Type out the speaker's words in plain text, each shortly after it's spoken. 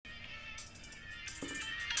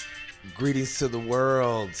Greetings to the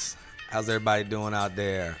world. How's everybody doing out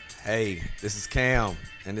there? Hey, this is Cam,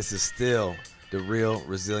 and this is still the Real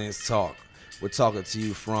Resilience Talk. We're talking to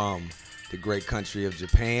you from the great country of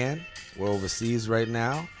Japan. We're overseas right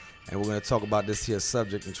now, and we're going to talk about this here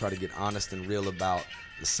subject and try to get honest and real about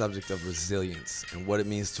the subject of resilience and what it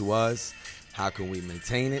means to us. How can we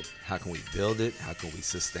maintain it? How can we build it? How can we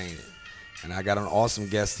sustain it? And I got an awesome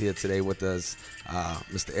guest here today with us,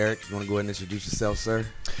 Mr. Eric. You want to go ahead and introduce yourself, sir?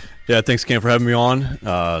 Yeah, thanks, Cam, for having me on.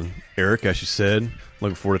 Eric, as you said,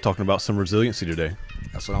 looking forward to talking about some resiliency today.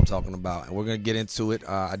 That's what I'm talking about. And we're going to get into it.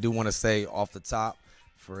 I do want to say off the top,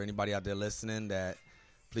 for anybody out there listening, that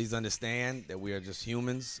please understand that we are just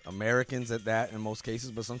humans, Americans at that in most cases,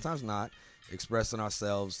 but sometimes not, expressing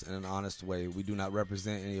ourselves in an honest way. We do not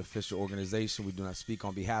represent any official organization. We do not speak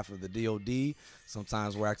on behalf of the DOD.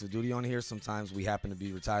 Sometimes we're active duty on here. Sometimes we happen to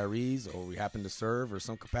be retirees or we happen to serve or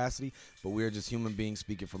some capacity, but we're just human beings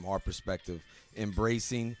speaking from our perspective,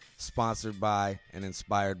 embracing, sponsored by, and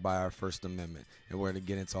inspired by our First Amendment. And we're going to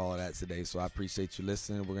get into all of that today, so I appreciate you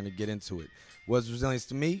listening. We're going to get into it. What's resilience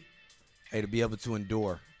to me? Hey, to be able to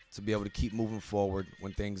endure, to be able to keep moving forward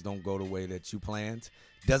when things don't go the way that you planned.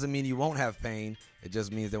 Doesn't mean you won't have pain. It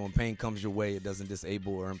just means that when pain comes your way, it doesn't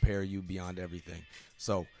disable or impair you beyond everything.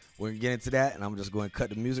 So we're going to get into that, and I'm just going to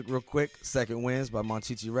cut the music real quick. Second Winds by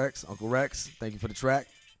Monchichi Rex. Uncle Rex, thank you for the track.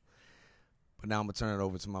 But now I'm going to turn it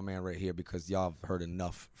over to my man right here because y'all have heard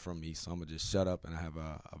enough from me. So I'm going to just shut up, and I have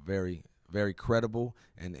a very, very credible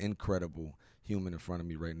and incredible human in front of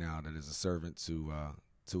me right now that is a servant to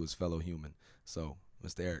his fellow human. So,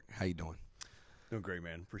 Mr. Eric, how you doing? Doing great,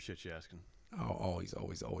 man. Appreciate you asking. Oh, always.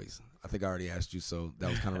 I think I already asked you, so that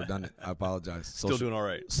was kind of redundant. I apologize. Still doing all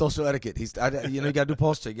right. Social etiquette. You got to do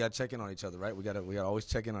pulse check. You got to check in on each other, right? We got to always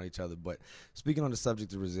check in on each other. But speaking on the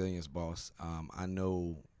subject of resilience, boss, I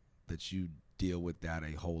know that you deal with that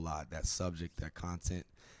a whole lot, that subject, that content.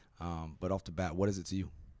 But off the bat, what is it to you?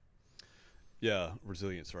 Yeah,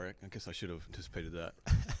 resilience, right? I guess I should have anticipated that.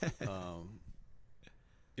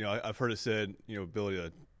 I've heard it said, ability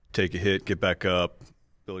to take a hit, get back up,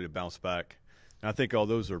 ability to bounce back. And I think all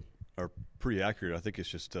those are pretty accurate. I think it's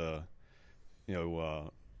just,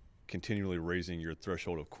 continually raising your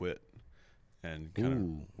threshold of quit and kind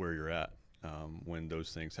of where you're at when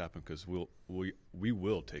those things happen, because we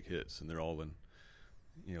will take hits, and they're all in,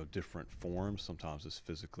 different forms. Sometimes it's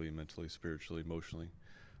physically, mentally, spiritually, emotionally,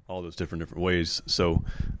 all those different ways. So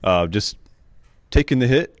just taking the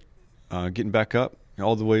hit, getting back up,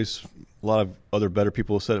 all the ways. A lot of other better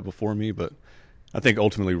people have said it before me, but I think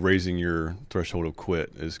ultimately raising your threshold of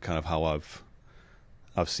quit is kind of how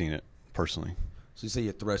I've seen it personally. So you say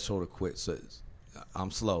your threshold of quit. So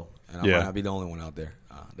I'm slow, and I might not be the only one out there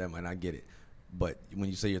that might not get it. But when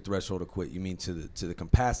you say your threshold of quit, you mean to the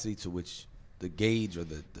capacity to which the gauge or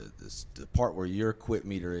the part where your quit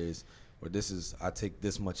meter is, or I take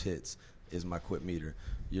this much hits is my quit meter.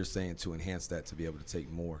 You're saying to enhance that, to be able to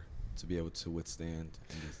take more, to be able to withstand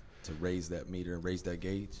and to raise that meter and raise that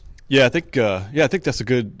gauge. Yeah, I think that's a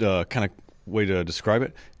good kind of way to describe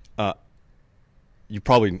it. You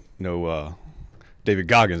probably know David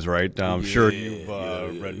Goggins, right? I'm sure you've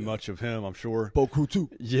read much of him. I'm sure. Boku too.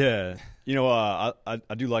 Yeah,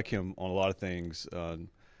 I do like him on a lot of things.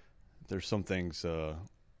 There's some things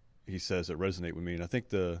he says that resonate with me, and I think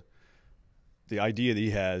the idea that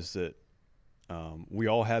he has that we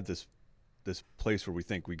all have this place where we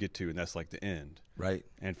think we get to, and that's like the end. Right.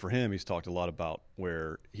 And for him, he's talked a lot about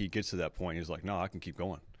where he gets to that point. He's like, no, I can keep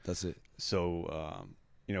going. That's it. So,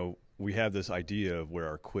 we have this idea of where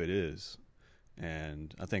our quit is.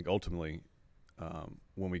 And I think ultimately,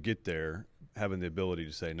 when we get there, having the ability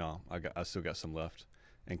to say, no, I still got some left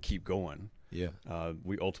and keep going. Yeah.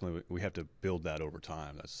 We have to build that over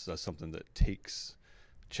time. That's something that takes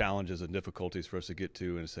challenges and difficulties for us to get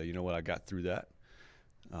to and say, you know what, I got through that.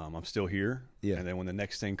 I'm still here. Yeah. And then when the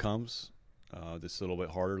next thing comes, that's a little bit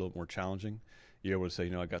harder, a little more challenging, you're able to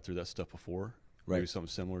say, I got through that stuff before. Right. Maybe something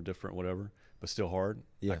similar, different, whatever, but still hard.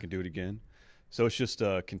 Yeah. I can do it again. So it's just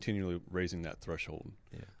continually raising that threshold.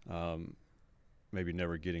 Yeah. Maybe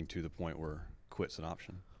never getting to the point where quit's an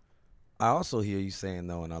option. I also hear you saying,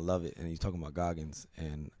 though, and I love it, and you're talking about Goggins,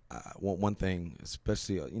 and one thing,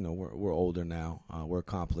 especially, we're older now, we're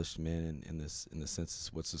accomplished men in the sense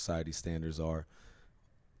of what society standards are.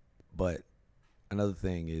 But another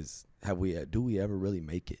thing is, do we ever really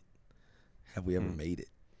make it? Have we ever made it?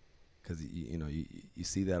 Because you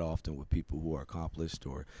see that often with people who are accomplished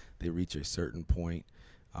or they reach a certain point.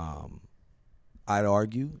 I'd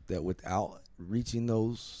argue that without reaching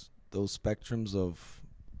those spectrums of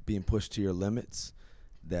being pushed to your limits,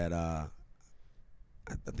 that I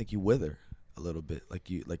think you wither a a little bit.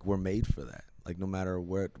 Like we're made for that. Like no matter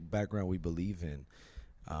what background we believe in,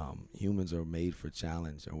 humans are made for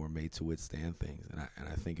challenge, and we're made to withstand things. And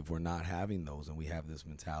I think if we're not having those, and we have this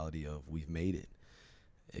mentality of we've made it,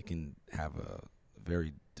 it can have a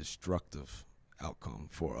very destructive outcome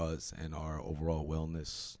for us and our overall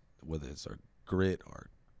wellness, whether it's our grit, our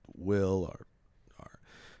will,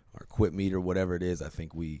 our quit meter, whatever it is. I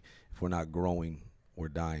think if we're not growing, we're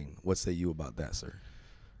dying. What say you about that, sir?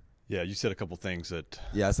 Yeah, you said a couple things that.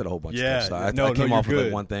 Yeah, I said a whole bunch Yeah, of stuff. no, I came you're off with good.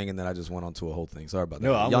 like one thing, and then I just went on to a whole thing. Sorry about that.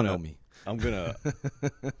 No, Y'all know me. I'm gonna.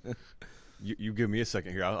 You give me a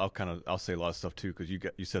second here. I'll say a lot of stuff too, because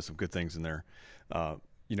you said some good things in there.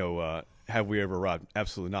 Have we ever arrived?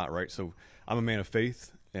 Absolutely not. Right. So I'm a man of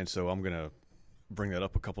faith, and so I'm gonna bring that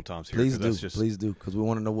up a couple times here. Please do, because we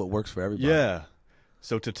want to know what works for everybody. Yeah.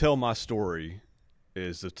 So to tell my story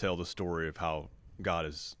is to tell the story of how God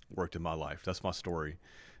has worked in my life. That's my story.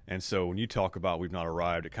 And so when you talk about we've not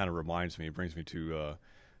arrived, it kind of reminds me, it brings me to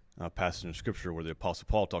a passage in Scripture where the Apostle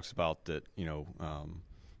Paul talks about that,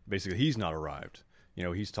 basically he's not arrived.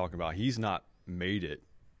 He's talking about he's not made it,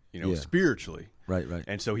 spiritually. Right.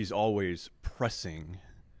 And so he's always pressing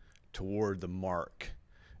toward the mark.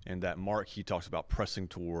 And that mark he talks about pressing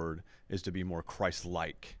toward is to be more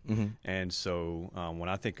Christ-like. Mm-hmm. And so when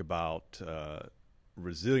I think about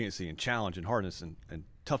resiliency and challenge and hardness and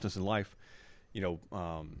toughness in life,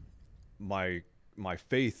 my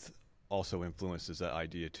faith also influences that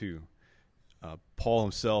idea too. Paul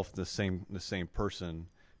himself, the same person,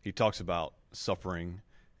 he talks about suffering,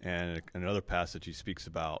 and in another passage he speaks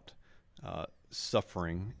about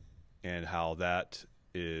suffering and how that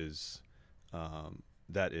is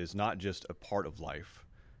not just a part of life,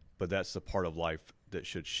 but that's the part of life that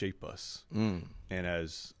should shape us. And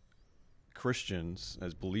as Christians,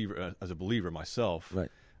 as a believer myself, right.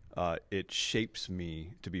 It shapes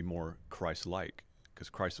me to be more Christ-like, because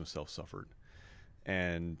Christ himself suffered.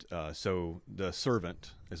 And so the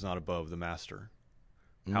servant is not above the master.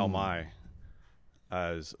 How am I,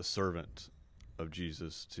 as a servant of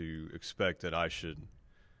Jesus, to expect that I should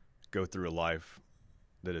go through a life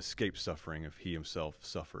that escapes suffering if he himself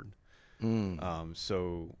suffered?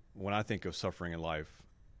 So when I think of suffering in life,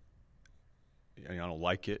 I don't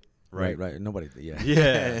like it. Right. Nobody. Yeah.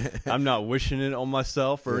 Yeah. I'm not wishing it on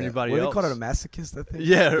myself or anybody else. They call it a masochist, I think.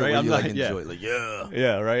 Yeah. Right. I'm not. Enjoy it. Like,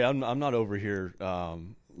 yeah. Right. I'm not over here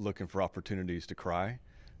looking for opportunities to cry,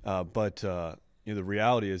 but the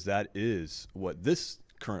reality is that is what this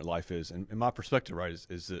current life is, and in my perspective, right,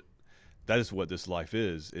 is that is what this life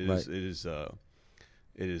is. It is the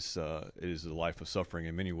life of suffering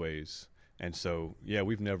in many ways, and so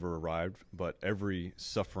we've never arrived, but every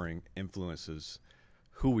suffering influences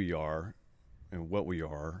who we are and what we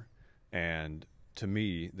are, and to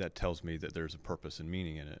me that tells me that there's a purpose and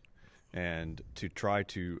meaning in it. And to try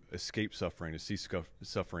to escape suffering, to see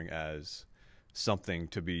suffering as something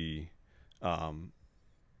to be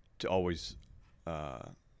to always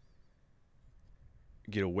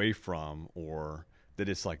get away from, or that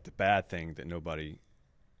it's like the bad thing that nobody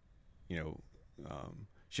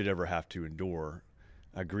should ever have to endure.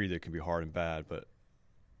 I agree that it can be hard and bad, but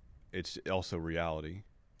it's also reality.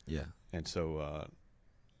 Yeah. And so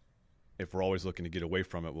if we're always looking to get away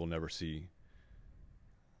from it, we'll never see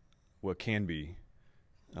what can be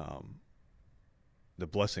the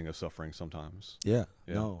blessing of suffering sometimes. Yeah.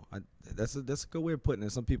 No, that's a good way of putting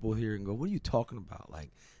it. Some people hear and go, what are you talking about? Like,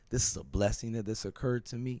 this is a blessing that this occurred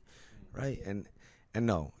to me, right? And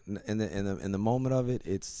no, in the moment of it,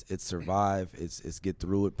 it's survive, it's get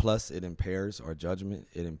through it. Plus, it impairs our judgment.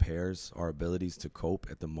 It impairs our abilities to cope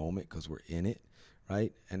at the moment because we're in it,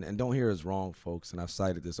 right? And don't hear us wrong, folks. And I've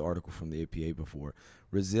cited this article from the APA before.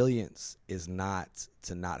 Resilience is not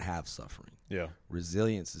to not have suffering. Yeah.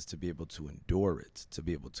 Resilience is to be able to endure it, to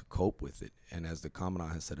be able to cope with it. And as the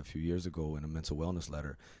Commandant has said a few years ago in a mental wellness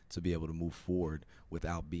letter, to be able to move forward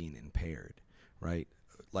without being impaired, right?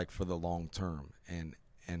 Like for the long term. And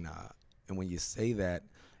when you say that,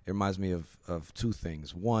 it reminds me of two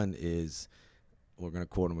things. One is, we're going to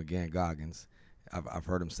quote him again, Goggins. I've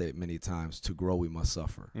heard him say it many times, to grow we must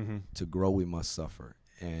suffer. Mm-hmm. To grow we must suffer.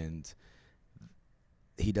 And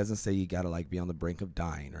he doesn't say you got to like be on the brink of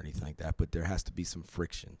dying or anything like that, but there has to be some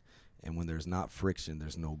friction. And when there's not friction,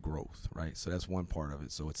 there's no growth, right? So that's one part of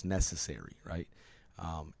it. So it's necessary, right?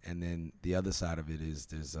 And then the other side of it is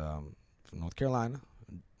there's from North Carolina,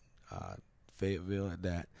 Fayetteville at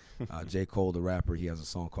that, J. Cole, the rapper, he has a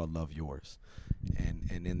song called Love Yours. And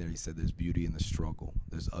in there he said there's beauty in the struggle.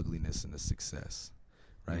 There's ugliness in the success,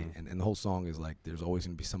 right? Mm-hmm. And the whole song is like there's always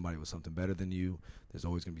going to be somebody with something better than you. There's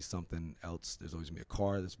always going to be something else. There's always going to be a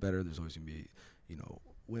car that's better. There's always going to be,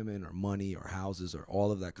 women or money or houses or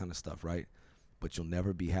all of that kind of stuff, right? But you'll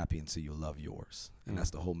never be happy until you love yours. And that's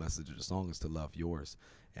the whole message of the song, is to love yours.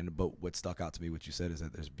 But what stuck out to me, what you said, is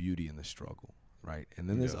that there's beauty in the struggle, right? And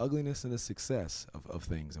then there's ugliness in the success of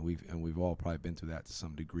things, and we've all probably been through that to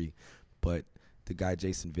some degree. But the guy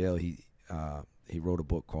Jason Vale, he wrote a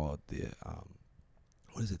book called The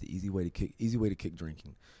Easy Way to Kick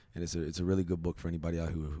Drinking, and it's a really good book for anybody out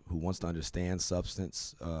who wants to understand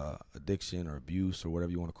substance addiction or abuse or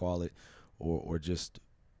whatever you want to call it, or just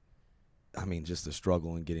the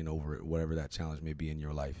struggle and getting over it, whatever that challenge may be in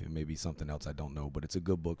your life. It may be something else, I don't know, but it's a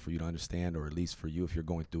good book for you to understand, or at least for you if you're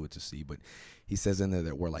going through it to see. But he says in there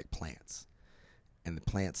that we're like plants, and the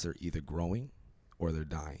plants are either growing or they're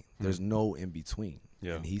dying. There's no in between.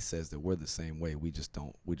 Yeah. And he says that we're the same way. We just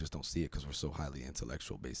don't see it because we're so highly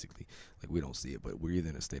intellectual, basically. Like, we don't see it, but we're either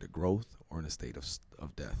in a state of growth or in a state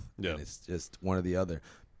of death. Yeah. And it's just one or the other.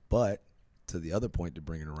 But to the other point, to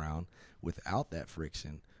bring it around, without that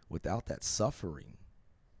friction, without that suffering,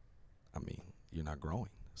 you're not growing.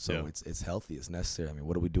 So it's healthy, it's necessary.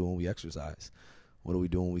 What do we do when we exercise? What do we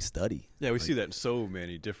do when we study? Yeah, we see that in so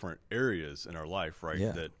many different areas in our life, right?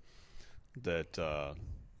 Yeah.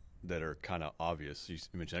 That are kind of obvious. You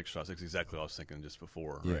mentioned exercise. That's exactly what I was thinking just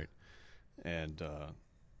before, right? And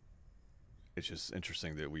it's just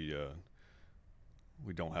interesting that we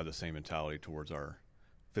don't have the same mentality towards our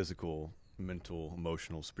physical, mental,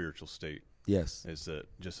 emotional, spiritual state. Yes. Is that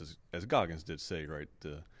just as Goggins did say, right?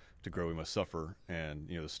 To grow, we must suffer. And,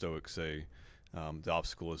 the Stoics say the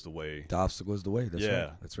obstacle is the way. The obstacle is the way. That's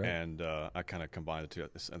right. That's right. And I kind of combine the two.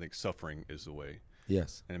 I think suffering is the way.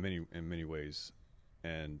 Yes. And in many ways.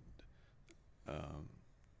 And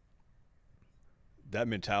that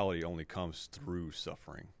mentality only comes through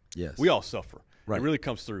suffering. Yes. We all suffer. Right. It really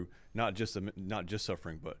comes through not just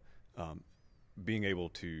suffering, but being able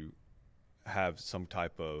to have some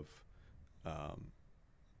type of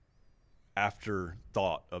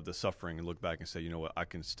afterthought of the suffering and look back and say, you know what, I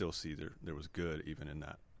can still see there was good even in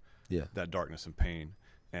that. Yeah. That darkness and pain,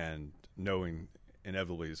 and knowing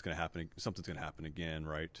inevitably it's going to happen. Something's going to happen again,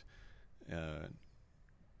 right?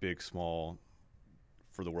 Big, small,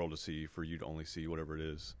 for the world to see, for you to only see, whatever it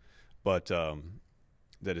is. But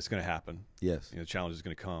that it's going to happen. Yes. The challenge is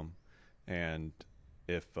going to come. And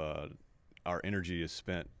if our energy is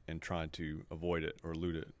spent in trying to avoid it or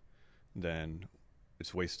elude it, then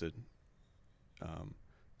it's wasted.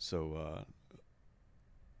 So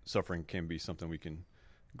suffering can be something we can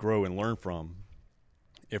grow and learn from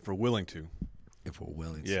if we're willing to. If we're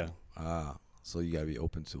willing to. Yeah. So you got to be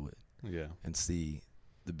open to it. Yeah. And see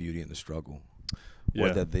the beauty in the struggle. Yeah.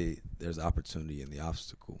 Or that there's opportunity in the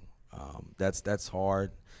obstacle. That's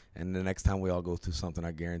hard. And the next time we all go through something,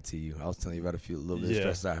 I guarantee you, I was telling you about a little bit of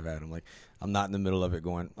stress I've had. I'm like, I'm not in the middle of it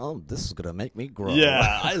going, oh, this is gonna make me grow.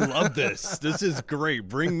 Yeah, I love this. This is great.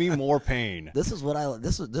 Bring me more pain. This is what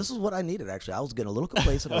I needed. Actually, I was getting a little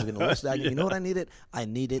complacent. I was getting a little stagnant. You know what I needed? I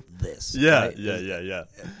needed this. Yeah, right? yeah.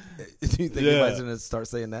 Do you think anybody's gonna start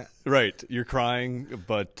saying that? Right. You're crying,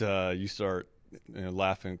 but you start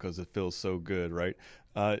laughing because it feels so good, right?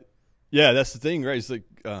 Yeah, that's the thing, right? It's like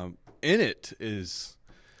in it is.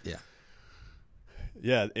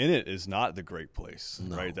 Yeah, in it is not the great place,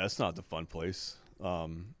 right? That's not the fun place.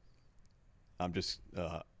 I'm just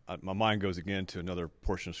my mind goes again to another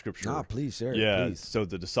portion of Scripture. Nah, please share it. Yeah, please. So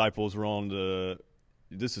the disciples were on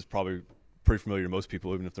this is probably pretty familiar to most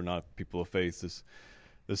people, even if they're not people of faith. The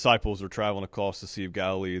disciples were traveling across the Sea of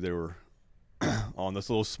Galilee. They were on this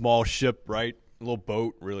little small ship, right? A little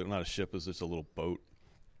boat, really not a ship, it's just a little boat.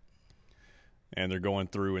 And they're going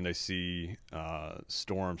through and they see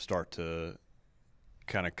storms start to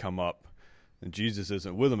kind of come up, and Jesus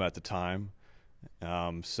isn't with them at the time,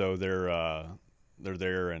 so they're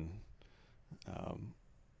there, and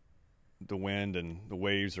the wind and the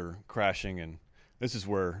waves are crashing, and this is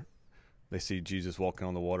where they see Jesus walking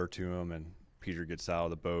on the water to him, and Peter gets out of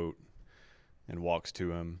the boat and walks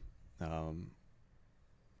to him.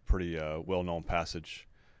 Pretty well-known passage,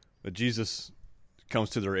 but Jesus comes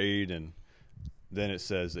to their aid, and then it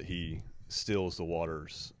says that he stills the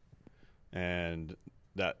waters. And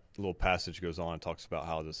that little passage goes on and talks about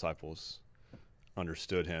how the disciples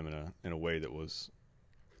understood him in a way that was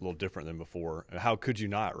a little different than before. And how could you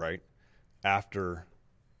not, right? After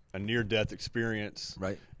a near-death experience,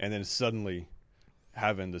 right, and then suddenly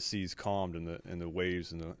having the seas calmed and the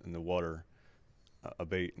waves and the water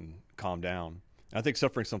abate and calm down. And I think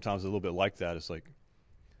suffering sometimes is a little bit like that. It's like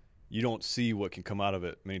you don't see what can come out of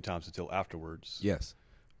it many times until afterwards. Yes.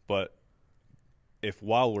 But if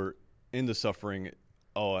while we're in the suffering,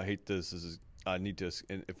 I hate this. I need to.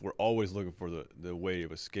 And if we're always looking for the way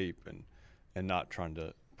of escape and and not trying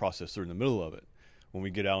to process through in the middle of it. When we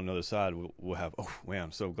get out on the other side, we'll have, oh man,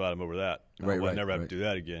 I'm so glad I'm over that. I'll never have to do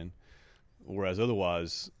that again. Whereas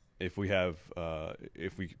otherwise, if we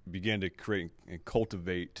begin to create and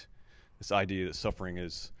cultivate this idea that suffering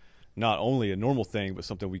is not only a normal thing, but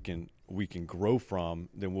something we can grow from,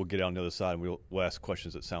 then we'll get out on the other side and we'll ask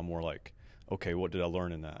questions that sound more like, okay, what did I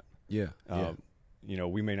learn in that? Yeah. You know,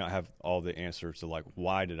 we may not have all the answers to like,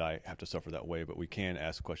 why did I have to suffer that way? But we can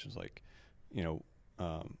ask questions like, you know,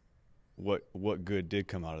 what good did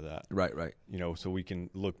come out of that? Right. You know, so we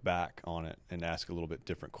can look back on it and ask a little bit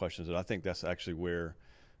different questions. And I think that's actually where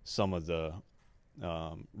some of the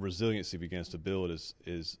resiliency begins to build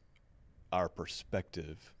is our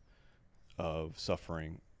perspective of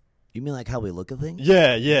suffering. You mean like how we look at things?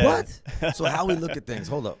 Yeah. What? So how we look at things.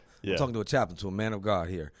 Hold up. Yeah. I'm talking to a chaplain, to a man of God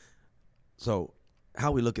here. So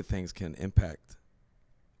how we look at things can impact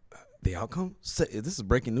the outcome? This is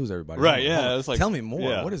breaking news, everybody. Right, yeah. It's like, tell me more.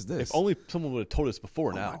 Yeah. What is this? If only someone would have told us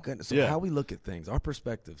before now. Oh, my goodness. So how we look at things, our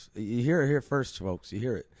perspectives. You hear it here first, folks. You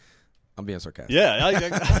hear it. I'm being sarcastic. Yeah.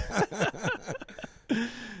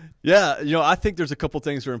 Yeah, you know, I think there's a couple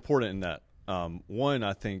things that are important in that. One,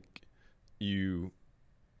 I think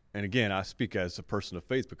and again, I speak as a person of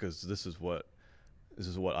faith because this is what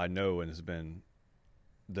I know and has been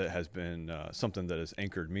something that has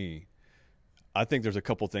anchored me. I think there's a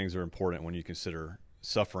couple things that are important when you consider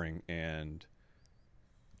suffering and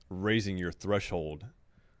raising your threshold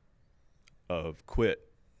of quit,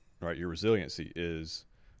 right? Your resiliency is,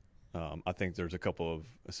 I think there's a couple of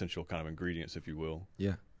essential kind of ingredients, if you will.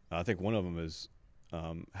 Yeah. I think one of them is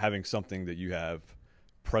having something that you have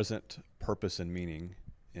present purpose and meaning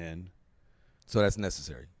in. So that's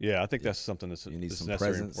necessary. Yeah, I think that's something that's you need some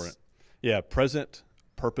necessary and important. Yeah, present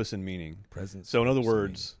purpose and meaning. Present. So in other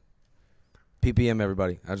words, PPM,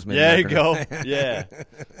 everybody. I just made there you go. Yeah,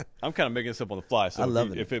 I'm kind of making this up on the fly. So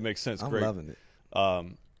if it makes sense, great. I'm loving it.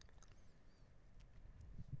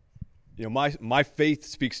 You know, my faith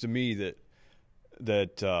speaks to me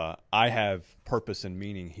that I have purpose and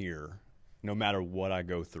meaning here, no matter what I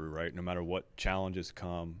go through, right? No matter what challenges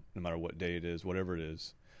come, no matter what day it is, whatever it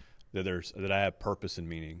is, that I have purpose and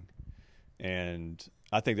meaning, and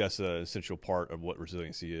I think that's an essential part of what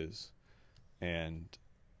resiliency is, and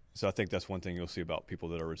so I think that's one thing you'll see about people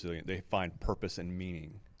that are resilient. They find purpose and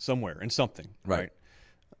meaning somewhere in something, right?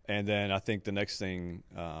 And then I think the next thing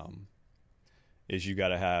is you got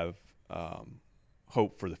to have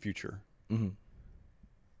hope for the future. Mm-hmm.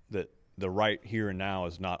 That the right here and now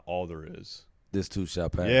is not all there is. This too shall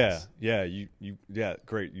pass. Yeah. Yeah,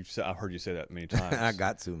 great. I've heard you say that many times. I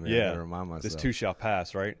got to, man. Yeah, I gotta remind myself. This too shall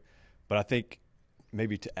pass, right? But I think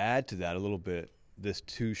maybe to add to that a little bit, this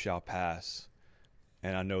too shall pass,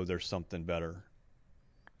 and I know there's something better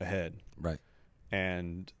ahead. Right.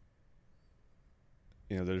 And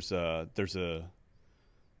you know, there's a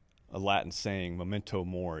Latin saying, memento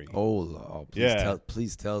mori. Oh,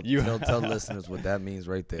 please tell listeners what that means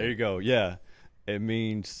right there. There you go. Yeah. It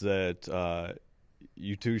means that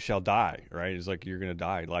you too shall die, right? It's like you're going to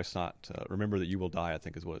die. Life's not, remember that you will die, I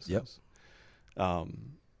think is what it says. Yep.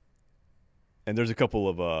 And there's a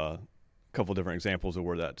couple different examples of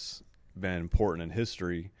where that's been important in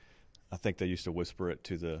history. I think they used to whisper it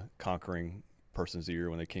to the conquering person's ear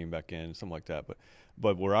when they came back in, something like that.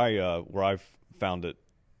 But where I've found it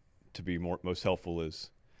to be most helpful is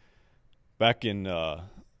back in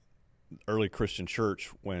early Christian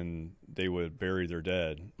church, when they would bury their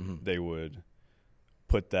dead, mm-hmm. they would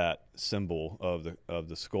put that symbol of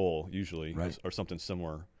the skull usually, right, or something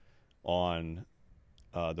similar on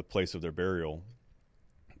the place of their burial.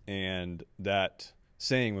 And that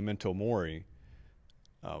saying, memento mori,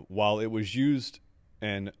 while it was used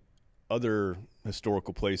in other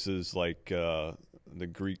historical places like the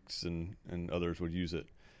Greeks and others would use it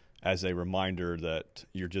as a reminder that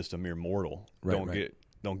you're just a mere mortal. Right,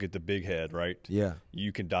 don't get the big head, right? Yeah.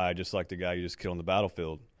 You can die just like the guy you just killed on the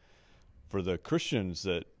battlefield. For the Christians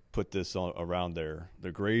that put this around their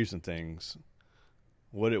graves and things,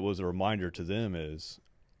 what it was a reminder to them is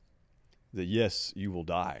that yes, you will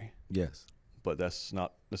die. Yes. But that's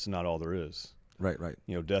not all there is. Right.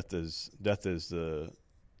 You know, death is the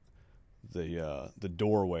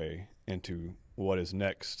doorway into what is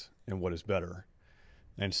next and what is better.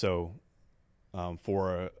 And so,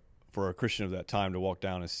 for a Christian of that time to walk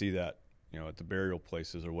down and see that, you know, at the burial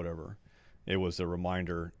places or whatever, it was a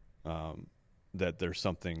reminder that there's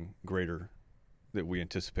something greater that we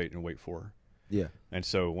anticipate and wait for. Yeah. And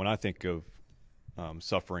so when I think of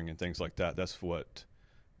suffering and things like that, that's what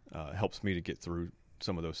helps me to get through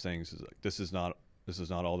some of those things. Is like, this is not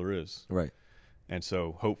all there is. Right. And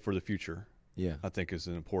so hope for the future, yeah, I think is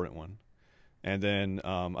an important one. And then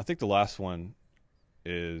I think the last one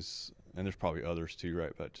is, and there's probably others too,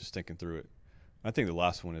 right? But just thinking through it, I think the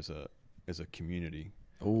last one is a community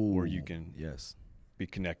where you can be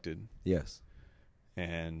connected. Yes.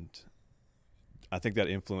 And I think that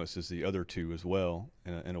influences the other two as well.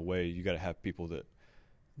 In a way, you got to have people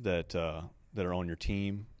that are on your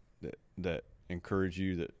team that encourage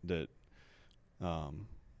you, that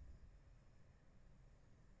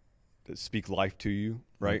speak life to you,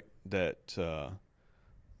 right? That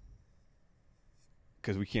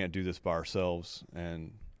because we can't do this by ourselves.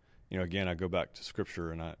 And again, I go back to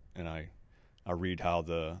Scripture and I read how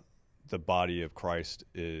the body of Christ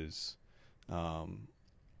is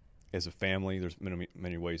as a family. There's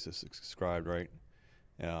many ways this is described, right?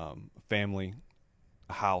 A family,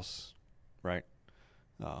 a house, right?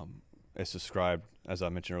 It's described, as I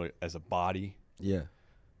mentioned earlier, as a body. Yeah.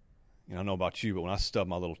 I don't know about you, but when I stub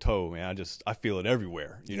my little toe, man, I feel it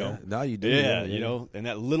everywhere, know? Now you do. Yeah, and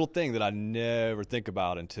that little thing that I never think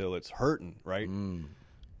about until it's hurting, right?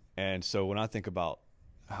 And so when I think about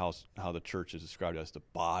how the church is described as the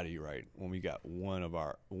body, right? When we got one of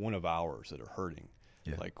ours that are hurting,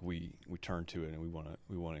 like we turn to it and we want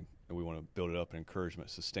to build it up and encouragement,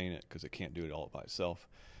 sustain it, because it can't do it all by itself.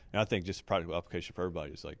 And I think just a practical application for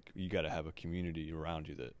everybody is like you got to have a community around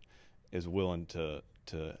you that is willing to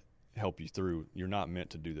help you through. You're not meant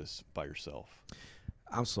to do this by yourself.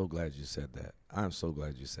 I'm so glad you said that. I'm so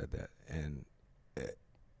glad you said that. And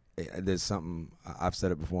there's something, I've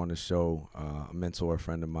said it before on the show, a mentor, a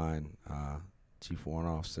friend of mine, Chief Warrant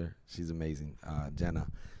Officer, she's amazing, Jenna,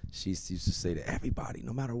 she used to say to everybody,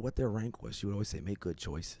 no matter what their rank was, she would always say, make good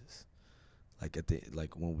choices.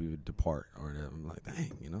 Like when we would depart, or I'm like,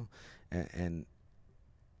 dang,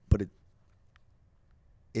 but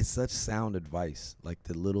it's such sound advice, like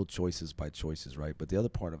the little choices by choices, right? But the other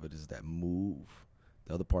part of it is that move.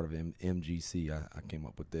 The other part of MGC, I came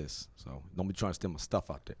up with this. So don't be trying to steal my stuff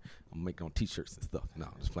out there. I'm making on T-shirts and stuff. No,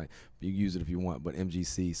 I'm just playing. You can use it if you want. But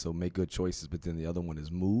MGC, so make good choices. But then the other one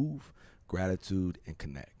is move, gratitude, and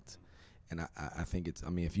connect. And I think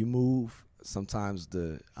if you move, sometimes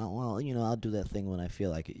I'll do that thing when I feel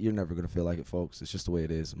like it. You're never going to feel like it, folks. It's just the way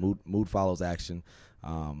it is. Mood follows action.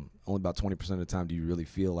 Only about 20% of the time do you really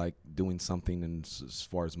feel like doing something as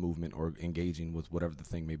far as movement or engaging with whatever the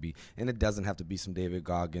thing may be. And it doesn't have to be some David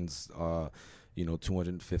Goggins,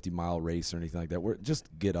 250-mile race or anything like that. Just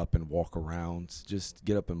get up and walk around. Just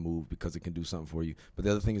get up and move, because it can do something for you. But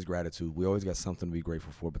the other thing is gratitude. We always got something to be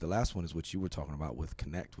grateful for. But the last one is what you were talking about with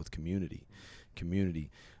connect, with community.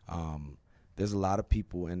 There's a lot of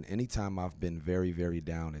people, and anytime I've been very, very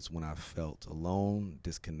down, it's when I've felt alone,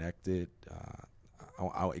 disconnected.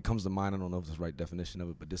 It comes to mind, I don't know if it's the right definition of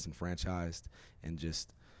it, but disenfranchised and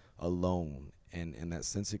just alone. And that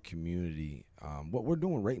sense of community, what we're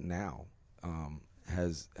doing right now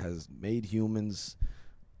has made humans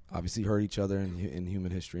obviously hurt each other in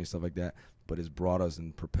human history and stuff like that, but has brought us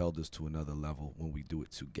and propelled us to another level when we do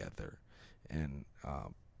it together. And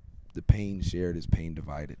the pain shared is pain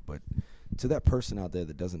divided. But to that person out there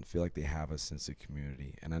that doesn't feel like they have a sense of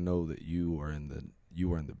community, and I know that you are in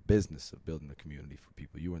the business of building a community for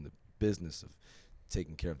people. You are in the business of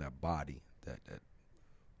taking care of that body.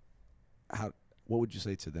 What would you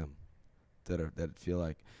say to them that feel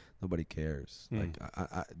like nobody cares? Like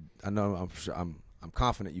I know, I'm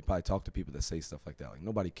confident you probably talk to people that say stuff like that. Like,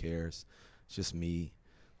 nobody cares. It's just me.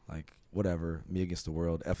 Like, whatever. Me against the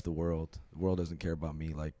world. F the world. The world doesn't care about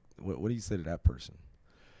me. Like, what do you say to that person?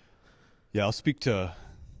 Yeah, I'll speak to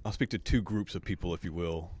two groups of people, if you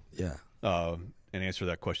will. Yeah. And answer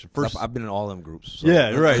that question first. I've been in all them groups. So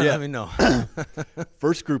yeah, right. Yeah, let me know.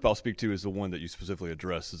 First group I'll speak to is the one that you specifically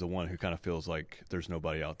addressed, is the one who kind of feels like there's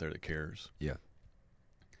nobody out there that cares. Yeah.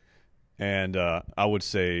 And I would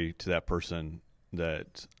say to that person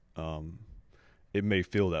that it may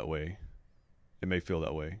feel that way. It may feel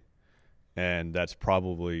that way, and that's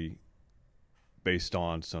probably based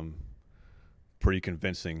on some pretty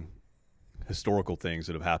convincing historical things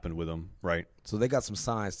that have happened with them, right? So they got some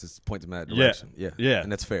signs to point them in that direction. Yeah.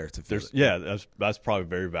 And that's fair to feel it. Yeah, that's probably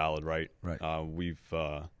very valid, right? Right.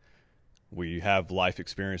 We have life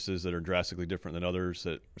experiences that are drastically different than others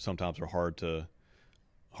that sometimes are hard to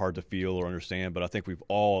feel or understand. But I think we've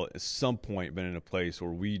all at some point been in a place where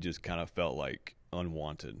we just kind of felt like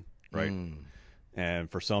unwanted, right?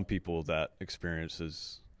 And for some people, that experience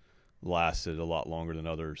has lasted a lot longer than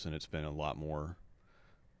others, and it's been a lot more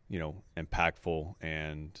impactful,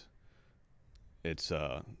 and it's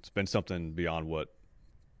been something beyond what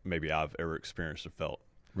maybe I've ever experienced or felt.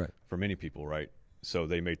 Right. For many people, right? So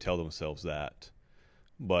they may tell themselves that,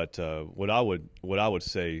 but what I would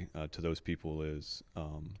say to those people is,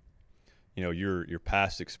 your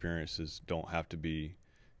past experiences don't have to be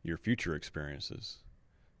your future experiences.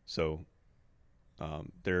 So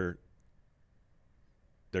there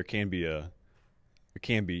can be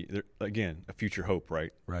again a future hope,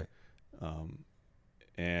 right? Right.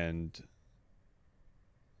 And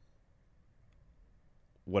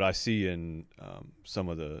what I see in some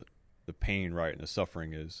of the pain, right, and the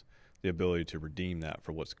suffering is the ability to redeem that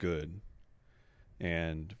for what's good.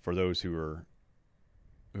 And for those who are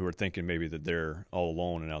thinking maybe that they're all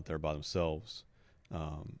alone and out there by themselves,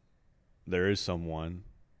 there is someone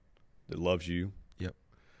that loves you. Yep.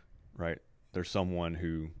 Right. There's someone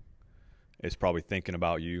who is probably thinking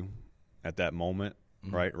about you at that moment,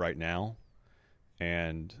 right now.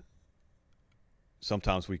 And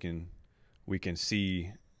sometimes we can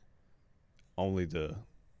see only the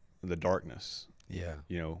darkness. Yeah.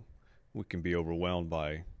 We can be overwhelmed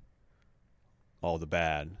by all the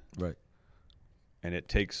bad. Right. And it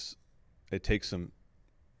takes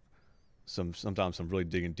sometimes some really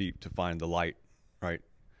digging deep to find the light, right?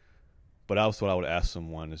 But also what I would ask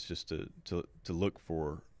someone is just to look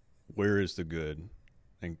for where is the good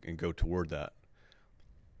and go toward that.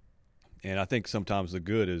 And I think sometimes the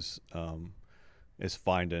good is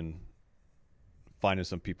finding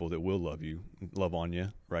some people that will love on you,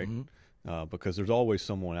 right? Because there's always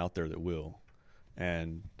someone out there that will.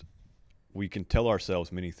 And we can tell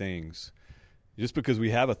ourselves many things. Just because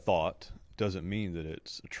we have a thought doesn't mean that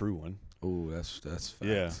it's a true one. Oh, that's facts.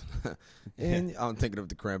 Yeah. And I'm thinking of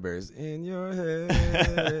the Cranberries. In your head,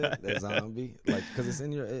 that zombie, like, because it's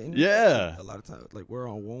in your yeah. Head. A lot of times, like, we're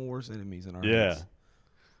on one worst enemies in our yeah. heads.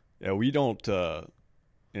 Yeah, we don't.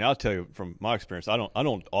 And I'll tell you from my experience, I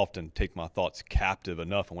don't often take my thoughts captive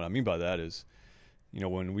enough. And what I mean by that is,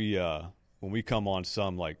 when we come on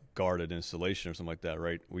some like guarded installation or something like that,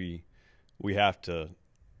 right? We have to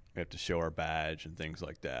show our badge and things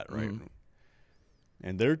like that, right?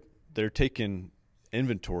 And they're taking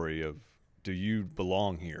inventory of, do you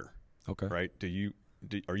belong here? Okay. Right?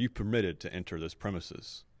 Are you permitted to enter this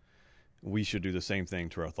premises? We should do the same thing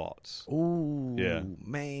to our thoughts. Ooh, yeah.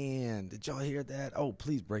 Man, did y'all hear that? Oh,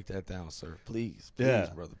 please break that down, sir. Please,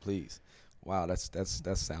 yeah. brother, please. Wow, that's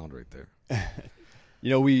sound right there.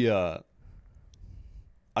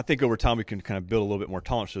 I think over time we can kind of build a little bit more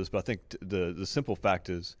tolerance to this, but I think the simple fact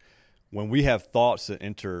is, when we have thoughts that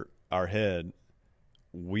enter our head,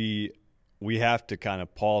 we have to kind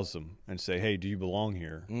of pause them and say, hey, do you belong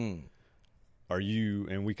here? Are you,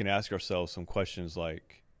 and we can ask ourselves some questions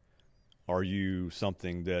like, are you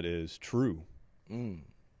something that is true?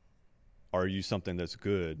 Are you something that's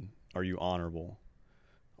good? Are you honorable?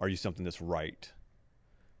 Are you something that's right?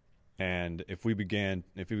 And if we begin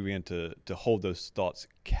to hold those thoughts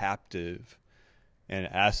captive and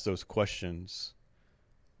ask those questions,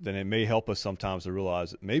 then it may help us sometimes to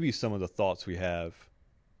realize that maybe some of the thoughts we have,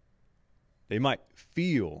 they might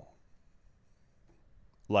feel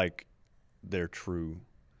like they're true.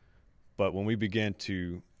 But when we begin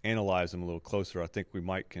to analyze them a little closer, I think we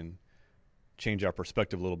can change our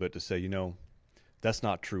perspective a little bit to say, that's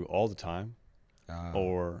not true all the time.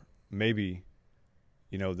 Or maybe,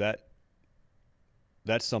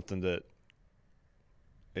 that's something that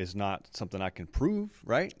is not something I can prove,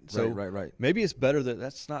 right? So right. Maybe it's better that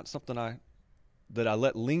that's not something that I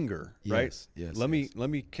let linger, right? Yes. Let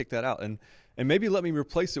me kick that out, and maybe let me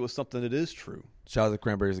replace it with something that is true. Shout out to the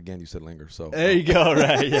Cranberries again. You said linger, so there you go.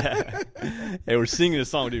 Right? Yeah. Hey, we're singing a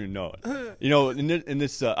song, we didn't even know it. In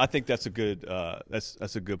this, I think that's a good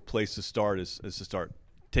that's a good place to start. Is to start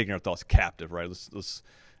taking our thoughts captive, right? Let's.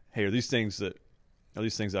 Hey, are these things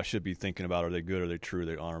I should be thinking about? Are they good? Are they true? Are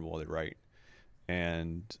they honorable? Are they right?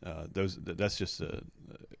 And that's just a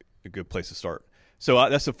good place to start. So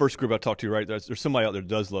that's the first group I talked to, right? There's somebody out there that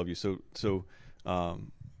does love you. So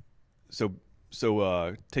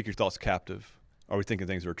take your thoughts captive. Are we thinking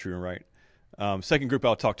things that are true and right? Second group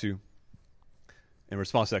I'll talk to in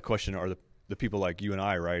response to that question are the people like you and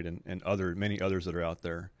I, right? And many others that are out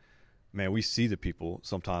there. Man, we see the people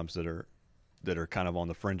sometimes that are kind of on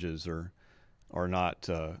the fringes or are not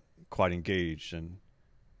quite engaged, and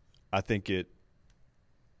I think it's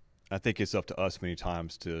up to us many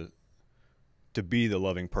times to be the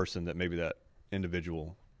loving person that maybe that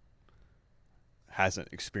individual hasn't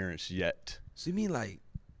experienced yet. So you mean like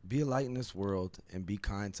be a light in this world and be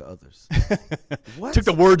kind to others? What? Took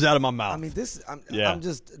the words out of my mouth. I mean, this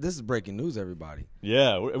is breaking news, everybody.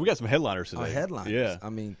 Yeah, we got some headliners today. Oh, headliners. Yeah. I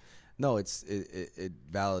mean, no, it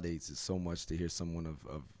validates it so much to hear someone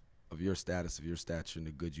of your status, of your stature, and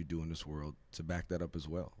the good you do in this world to back that up as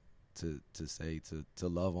well. To say to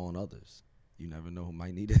love on others. You never know who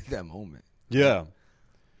might need it at that moment. Yeah.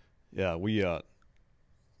 Yeah, we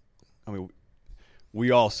I mean,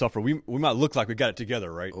 we all suffer. We might look like we got it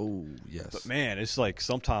together, right? Oh, yes. But man, it's like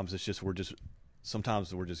sometimes we're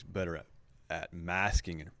just better at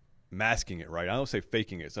masking it, right? I don't say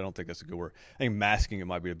faking it, so I don't think that's a good word. I think masking it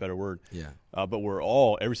might be a better word. Yeah. But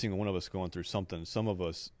every single one of us going through something. Some of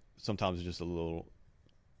us sometimes it's just a little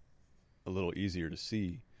easier to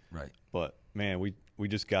see. Right. But man, we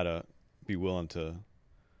just gotta be willing to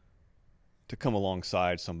come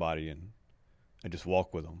alongside somebody and just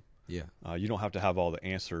walk with them. Yeah. You don't have to have all the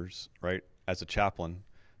answers, right? As a chaplain,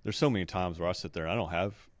 there's so many times where I sit there and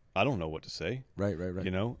I don't know what to say. Right.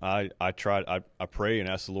 You know, I pray and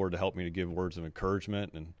ask the Lord to help me to give words of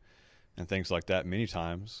encouragement and things like that many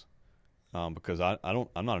times, because I'm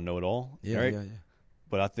not a know-it-all. Yeah, right? yeah.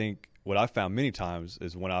 But I think what I've found many times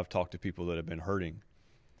is when I've talked to people that have been hurting,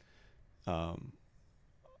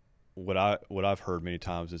 what I've heard many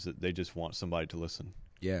times is that they just want somebody to listen.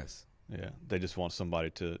 Yes. Yeah, they just want somebody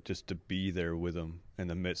to be there with them in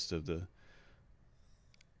the midst of the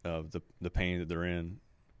pain that they're in.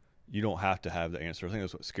 You don't have to have the answer. I think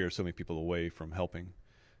that's what scares so many people away from helping,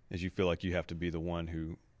 is you feel like you have to be the one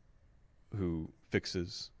who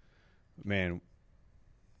fixes. Man,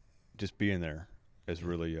 just being there is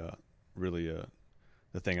really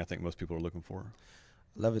the thing I think most people are looking for.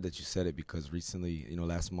 I love it that you said it, because recently,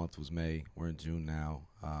 last month was May. We're in June now,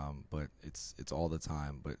 but it's all the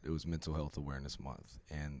time. But it was Mental Health Awareness Month,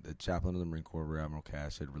 and the chaplain of the Marine Corps, Rear Admiral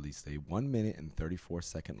Cash, had released a 1 minute and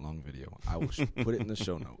 34-second long video. I will put it in the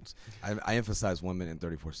show notes. I emphasize 1 minute and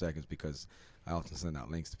 34 seconds because I often send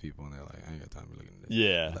out links to people, and they're like, "I ain't got time to be looking at this."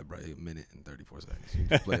 Yeah, like, bro, 1 minute and 34 seconds. You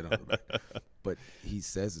just play it on the back. But he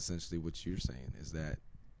says essentially what you're saying is that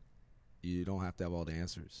you don't have to have all the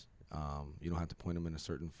answers. You don't have to point them in a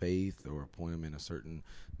certain faith or point them in a certain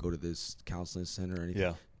go to this counseling center or anything.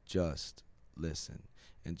 Yeah. Just listen,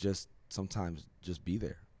 and just sometimes just be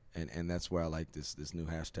there. And that's where I like this new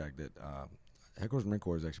hashtag that Headquarters Marine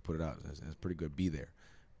Corps has actually put it out. It's pretty good. Be there.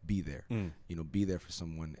 Be there. Be there for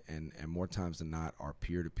someone. And more times than not, our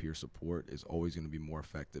peer-to-peer support is always going to be more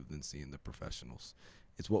effective than seeing the professionals.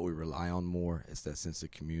 It's what we rely on more. It's that sense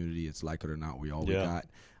of community. It's like it or not, we all we got.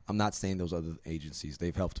 I'm not saying those other agencies,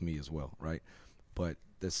 they've helped me as well, right? But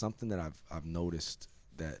there's something that I've noticed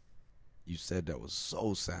that you said that was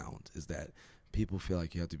so sound, is that people feel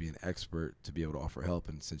like you have to be an expert to be able to offer help.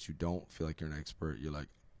 And since you don't feel like you're an expert, you're like,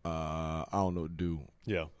 I don't know what to do.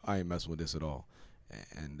 Yeah. I ain't messing with this at all.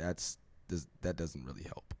 And that doesn't really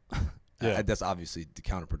help. Yeah. That's obviously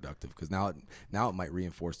counterproductive, because now it might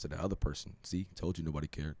reinforce to the other person. See, told you nobody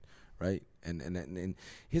cared, right? And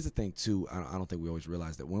here's the thing too. I don't think we always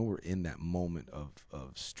realize that when we're in that moment of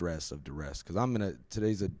stress, of duress. Because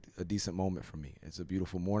today's a decent moment for me. It's a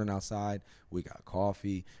beautiful morning outside. We got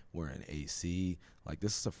coffee. We're in AC. Like,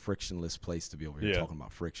 this is a frictionless place to be over here talking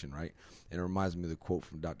about friction, right? And it reminds me of the quote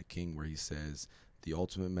from Dr. King where he says, "The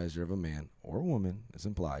ultimate measure of a man or a woman," is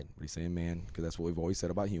implied, but he's saying man because that's what we've always said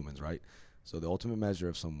about humans, right? So the ultimate measure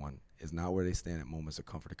of someone is not where they stand at moments of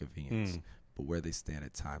comfort or convenience, but where they stand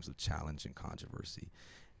at times of challenge and controversy.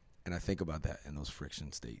 And I think about that in those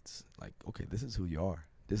friction states. Like, okay, this is who you are.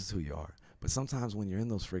 This is who you are. But sometimes when you're in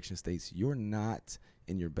those friction states, you're not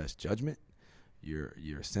in your best judgment.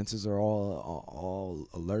 Your senses are all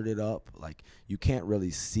alerted up. Like, you can't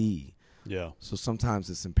really see. Yeah. So sometimes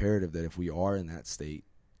it's imperative that if we are in that state,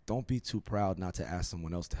 don't be too proud not to ask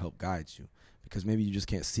someone else to help guide you, because maybe you just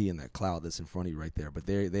can't see in that cloud that's in front of you right there, but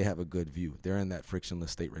they have a good view. They're in that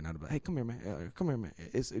frictionless state right now to be like, "Hey, come here, man. Come here, man.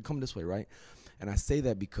 Come this way," right? And I say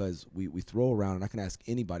that because we throw around, and I can ask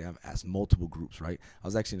anybody. I've asked multiple groups, right? I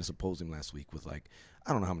was actually in a symposium last week with, like,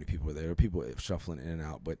 I don't know how many people were there. People shuffling in and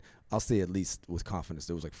out, but I'll say at least with confidence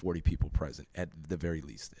there was like 40 people present at the very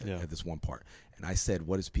least at this one part. And I said,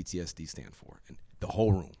 "What does PTSD stand for?" And the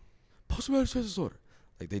whole room, post-traumatic stress disorder.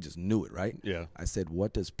 Like, they just knew it, right? Yeah. I said,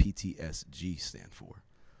 "What does PTSG stand for?"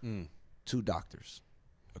 2 doctors,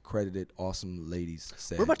 accredited, awesome ladies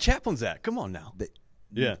said. Where my chaplains at? Come on now.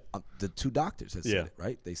 The 2 doctors had said it,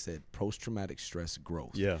 right? They said post-traumatic stress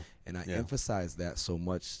growth. Yeah. And I emphasize that so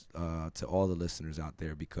much to all the listeners out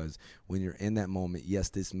there, because when you're in that moment, yes,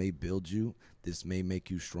 this may build you. This may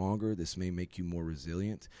make you stronger. This may make you more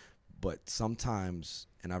resilient. But sometimes,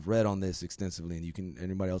 and I've read on this extensively, and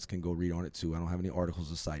anybody else can go read on it too. I don't have any articles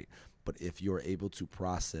to cite. But if you're able to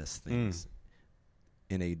process things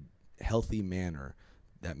in a healthy manner,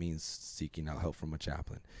 that means seeking out help from a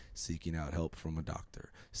chaplain, seeking out help from a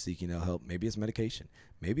doctor, seeking out help. Maybe it's medication.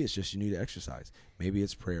 Maybe it's just you need to exercise. Maybe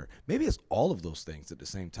it's prayer. Maybe it's all of those things at the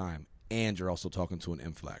same time, and you're also talking to an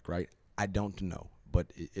MFLAC, right? I don't know. but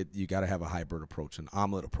you got to have a hybrid approach, an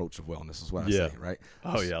omelet approach of wellness is what I say, right?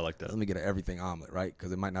 Oh, yeah, I like that. Let me get an everything omelet, right?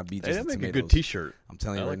 Because it might not be just that make tomatoes. a good T-shirt. I'm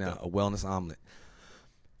telling you right now, a wellness omelet.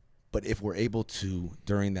 But if we're able to,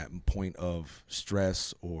 during that point of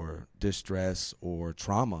stress or distress or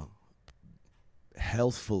trauma,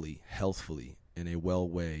 healthfully, in a well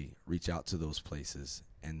way, reach out to those places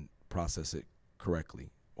and process it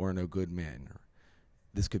correctly or in a good manner,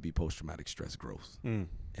 this could be post-traumatic stress growth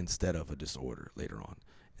instead of a disorder later on.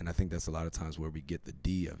 And I think that's a lot of times where we get the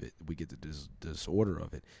D of it, we get the disorder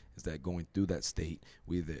of it, is that going through that state,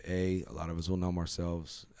 we either a lot of us will numb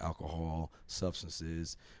ourselves, alcohol,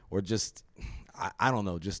 substances, or just, I don't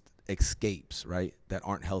know, just escapes, right, that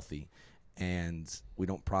aren't healthy. And we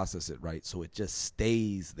don't process it right, so it just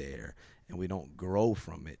stays there, and we don't grow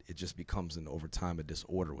from it. It just becomes, over time, a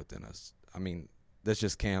disorder within us. I mean, that's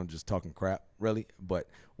just Cam just talking crap, really. But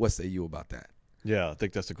what say you about that? Yeah, I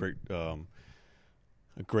think that's a great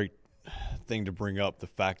thing to bring up. The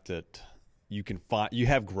fact that you can find, you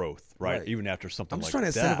have growth, right? Even after something like that. I'm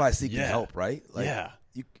just trying to incentivize seeking help, right? Like,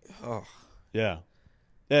 Yeah.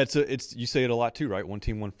 It's you say it a lot too, right? One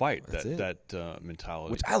team, one fight. That's that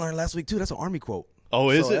mentality, which I learned last week too. That's an Army quote. Oh,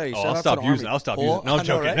 is it? Hey, I'll stop using it. No, I'm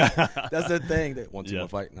joking. Right? That's the thing. That one team, one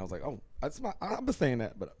fight. And I was like, I've been saying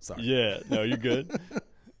that, but sorry. Yeah, no, you're good.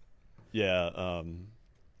 Yeah,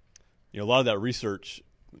 a lot of that research,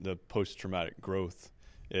 the post-traumatic growth,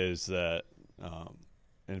 is that,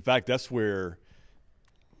 in fact, that's where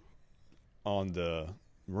on the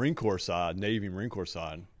Marine Corps side, Navy Marine Corps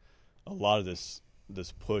side, a lot of this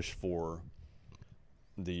push for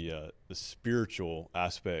the spiritual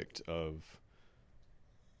aspect of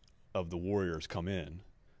the warriors come in,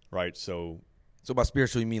 right? So by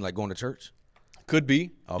spiritual, you mean like going to church? Could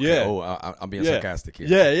be. Okay. Yeah. Oh, I'm being sarcastic here.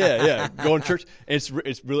 Yeah. Going to church. It's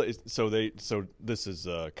really so this is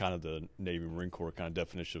kind of the Navy Marine Corps kind of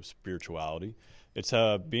definition of spirituality. It's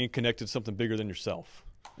being connected to something bigger than yourself.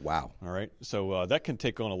 Wow. All right. So that can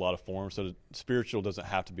take on a lot of forms. So the spiritual doesn't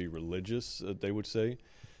have to be religious, they would say.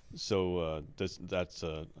 So that's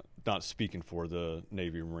not speaking for the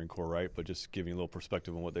Navy or Marine Corps, right? But just giving a little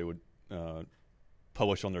perspective on what they would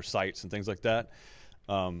publish on their sites and things like that.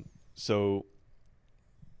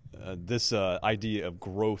 This idea of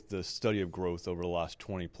growth, the study of growth over the last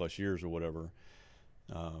 20 plus years or whatever,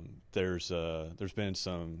 there's been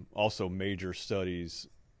some also major studies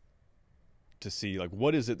to see, like,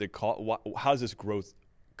 what is it that how does this growth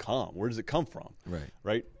come? Where does it come from?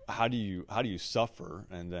 Right. How do you suffer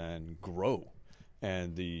and then grow?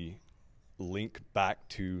 And the link back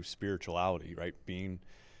to spirituality, right?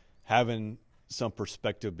 Having some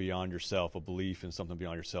perspective beyond yourself, a belief in something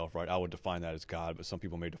beyond yourself, right? I would define that as God, but some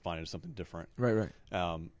people may define it as something different. Right.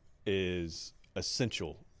 Is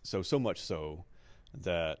essential. So much so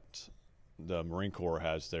that the Marine Corps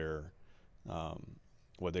has their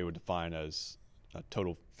what they would define as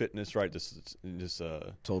total fitness, right? This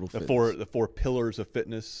total fitness. The four pillars of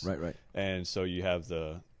fitness. Right. And so you have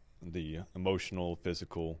the emotional,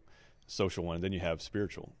 physical, social one, and then you have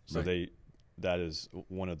spiritual. So that is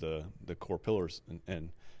one of the core pillars,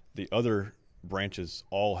 and the other branches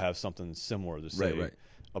all have something similar to say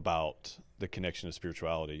about the connection to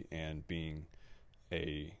spirituality and being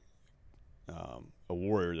a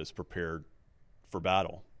warrior that's prepared for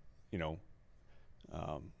battle.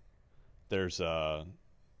 There's a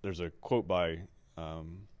quote by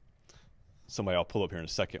somebody I'll pull up here in a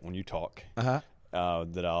second when you talk that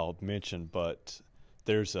I'll mention, but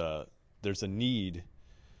there's a need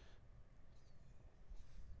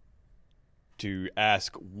to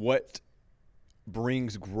ask what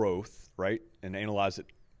brings growth, right, and analyze it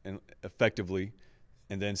effectively,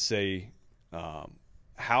 and then say,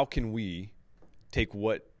 how can we take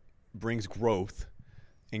what brings growth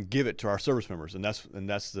and give it to our service members? And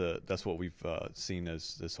that's what we've seen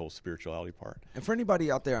as this whole spirituality part. And for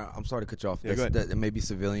anybody out there, I'm sorry to cut you off, that may be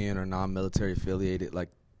civilian or non-military affiliated, like,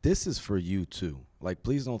 this is for you too. Like,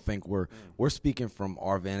 please don't think we're speaking from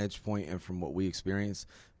our vantage point and from what we experience,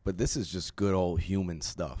 but this is just good old human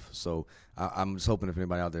stuff. So I'm just hoping if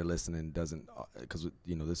anybody out there listening doesn't, because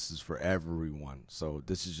this is for everyone. So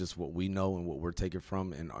this is just what we know and what we're taking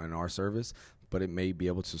from in our service, but it may be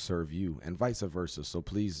able to serve you and vice versa. So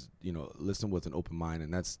please, listen with an open mind,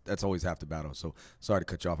 and that's always half the battle. So sorry to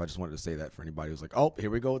cut you off. I just wanted to say that for anybody who's like, oh, here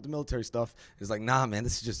we go with the military stuff. It's like, nah, man,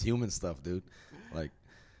 this is just human stuff, dude. Like,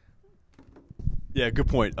 yeah, good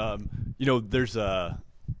point.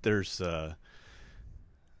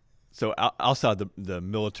 So outside the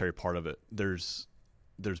military part of it, there's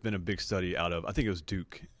there's been a big study out of, I think it was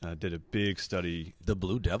Duke, did a big study. The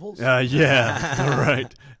Blue Devils? Yeah,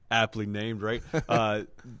 right. Aptly named, right?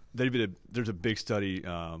 There's a big study.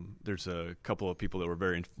 There's a couple of people that were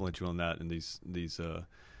very influential in that, and these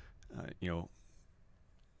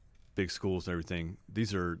big schools and everything.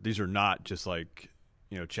 These are not just like,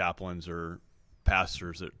 chaplains or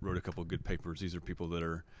pastors that wrote a couple of good papers. These are people that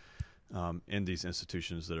are in these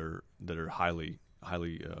institutions that are highly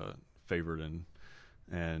favored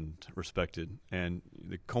and respected. And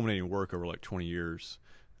the culminating work over like 20 years,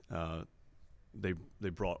 they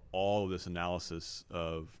brought all of this analysis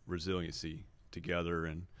of resiliency together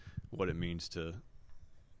and what it means to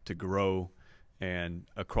grow, and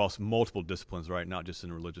across multiple disciplines, right? Not just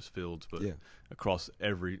in religious fields, but across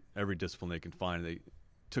every discipline they can find. They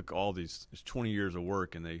took all these 20 years of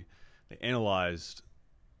work and they analyzed,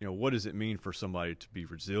 what does it mean for somebody to be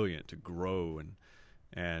resilient, to grow,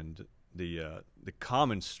 and the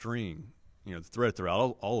common string, the thread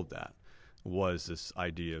throughout all of that was this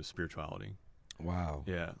idea of spirituality. Wow.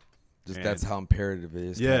 Yeah. That's how imperative it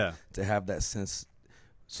is to have that sense.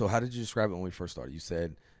 So how did you describe it when we first started? You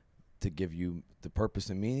said to give you the purpose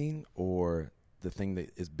and meaning, or the thing that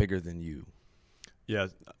is bigger than you? Yeah.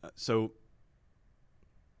 So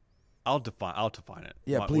I'll define it.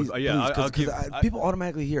 Yeah, please. People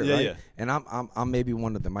automatically hear it, right? Yeah. And I'm maybe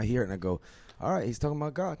one of them. I hear it and I go, all right, he's talking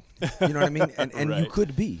about God. You know what I mean? And right. You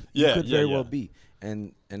could be. You could very well be.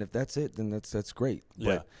 And if that's it, then that's great.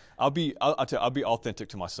 Yeah. But I'll be authentic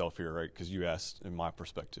to myself here, right? Because you asked in my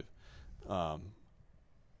perspective. And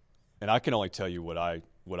I can only tell you what I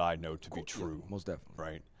know to be true. Most definitely.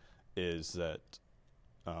 Right? Is that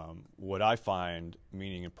what I find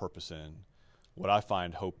meaning and purpose in, what I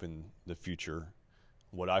find hope in the future,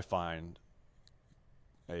 what I find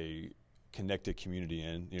a connected community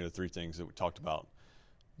in, the three things that we talked about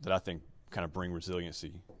that I think kind of bring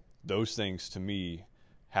resiliency. Those things to me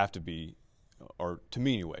have to be, or to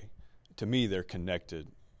me anyway, to me they're connected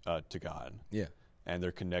to God. Yeah. And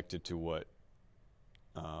they're connected to what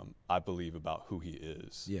I believe about who He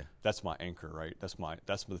is. Yeah. That's my anchor, right? That's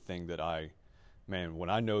the thing that when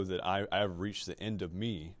I know that I have reached the end of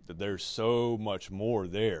me, that there's so much more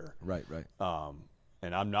there. Right.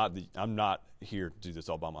 And I'm not here to do this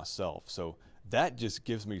all by myself. So that just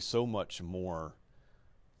gives me so much more,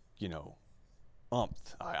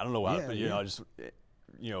 umph. I don't know why, but I just,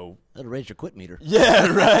 that'll raise your quit meter. Yeah,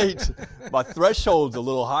 right. My threshold's a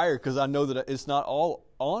little higher because I know that it's not all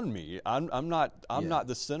on me. I'm not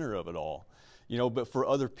the center of it all, But for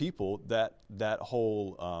other people, that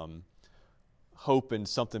whole hope in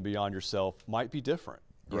something beyond yourself might be different,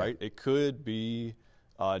 right? It could be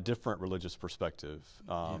a different religious perspective.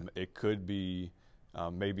 It could be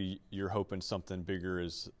maybe you're hoping something bigger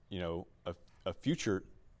is a future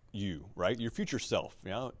you, right? Your future self.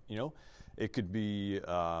 It could be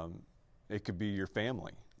your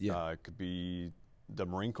family. It could be the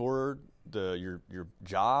Marine Corps, your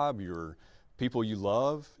job, your people you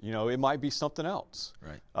love. It might be something else.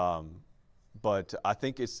 Right. But I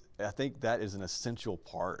think that is an essential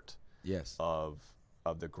part. Yes. Of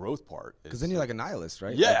the growth part. Because then you're like a nihilist,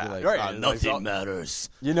 right? Yeah. Like, right. Nothing matters.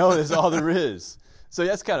 That's all there is. So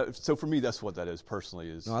that's so for me, that's what that is personally.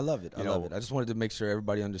 Is no, I love it. I love it. I just wanted to make sure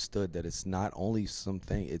everybody understood that it's not only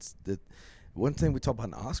something. It's the one thing we talk about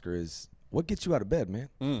in the Oscar is what gets you out of bed,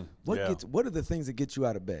 man. What are the things that get you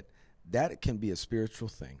out of bed? That can be a spiritual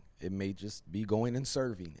thing. It may just be going and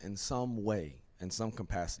serving in some way, in some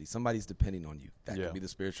capacity. Somebody's depending on you. That could be the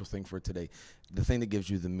spiritual thing for today. The thing that gives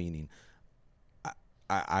you the meaning.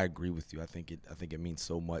 I agree with you. I think it means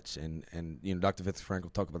so much, and Dr. Viktor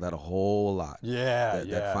Frankl talked about that a whole lot.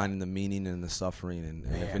 That finding the meaning in the suffering, and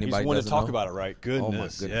if anybody doesn't talk about it, right?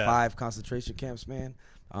 Goodness, oh my goodness, 5 concentration camps, man.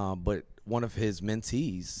 But one of his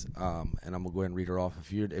mentees, and I'm gonna go ahead and read her off.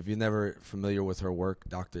 If you're never familiar with her work,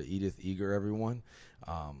 Dr. Edith Eger, everyone.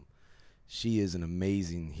 She is an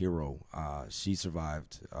amazing hero. She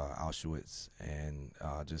survived Auschwitz, and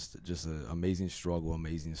just an amazing struggle,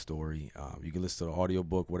 amazing story. You can listen to the audio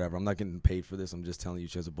book, whatever. I'm not getting paid for this. I'm just telling you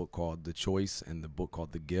she has a book called The Choice and the book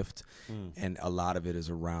called The Gift, and a lot of it is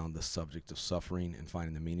around the subject of suffering and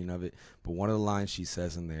finding the meaning of it. But one of the lines she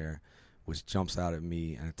says in there, which jumps out at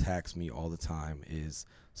me and attacks me all the time, is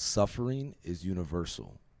suffering is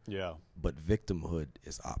universal, but victimhood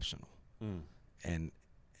is optional.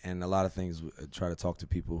 And a lot of things try to talk to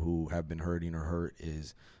people who have been hurting or hurt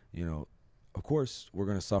is, of course we're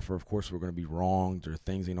going to suffer. Of course we're going to be wronged, or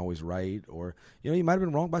things ain't always right. Or, you might have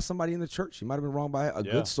been wronged by somebody in the church. You might have been wronged by a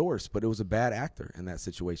good source, but it was a bad actor in that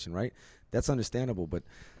situation, right? That's understandable. But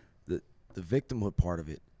the victimhood part of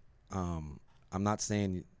it, I'm not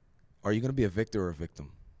saying are you going to be a victor or a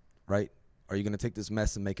victim, right? Are you going to take this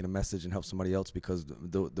mess and make it a message and help somebody else? Because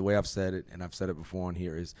the way I've said it, and I've said it before on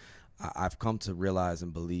here, is I've come to realize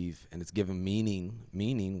and believe, and it's given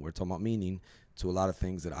meaning, we're talking about meaning, to a lot of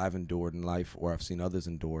things that I've endured in life or I've seen others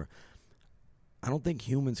endure. I don't think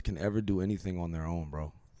humans can ever do anything on their own,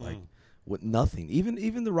 bro. Like, with nothing.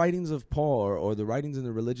 Even the writings of Paul or the writings in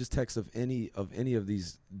the religious texts of any of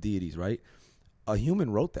these deities, right? A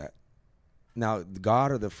human wrote that. Now,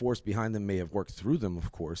 God or the force behind them may have worked through them,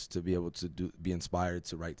 of course, to be able to be inspired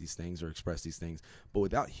to write these things or express these things. But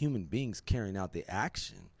without human beings carrying out the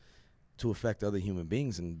action to affect other human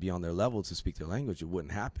beings and be on their level to speak their language, it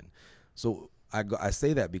wouldn't happen. So I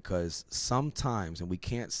say that because sometimes, and we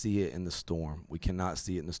can't see it in the storm. We cannot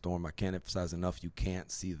see it in the storm. I can't emphasize enough, you can't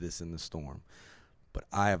see this in the storm. But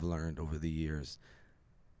I have learned over the years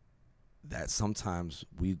that sometimes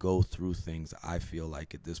we go through things, I feel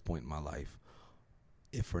like at this point in my life,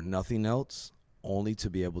 if for nothing else, only to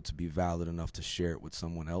be able to be valid enough to share it with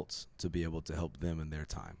someone else, to be able to help them in their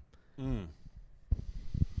time.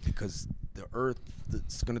 Because the earth,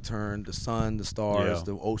 it's going to turn, the sun, the stars,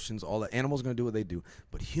 the oceans, all the animals are going to do what they do.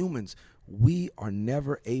 But humans, we are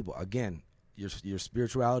never able, again, your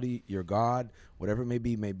spirituality, your God, whatever it may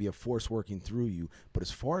be a force working through you. But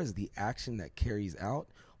as far as the action that carries out,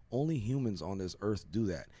 only humans on this earth do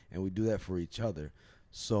that. And we do that for each other.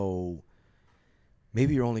 So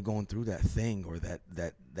maybe you're only going through that thing or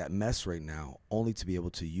that mess right now only to be able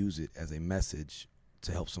to use it as a message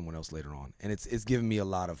to help someone else later on. And it's given me a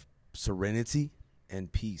lot of serenity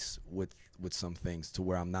and peace with some things to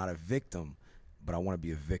where I'm not a victim, but I want to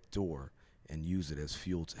be a victor and use it as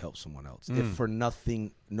fuel to help someone else. If for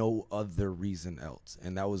nothing, no other reason else.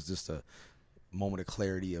 And that was just a moment of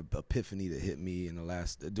clarity, a epiphany that hit me in the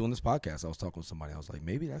last, doing this podcast. I was talking with somebody. I was like,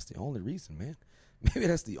 maybe that's the only reason, man. Maybe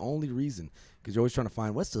that's the only reason, because you're always trying to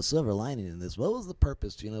find what's the silver lining in this. What was the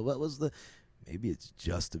purpose? What was the? Maybe it's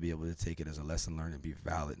just to be able to take it as a lesson learned and be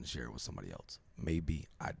valid and share it with somebody else. Maybe,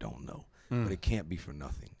 I don't know, but it can't be for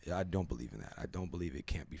nothing. I don't believe in that. I don't believe it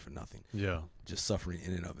can't be for nothing. Yeah, just suffering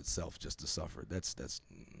in and of itself, just to suffer. That's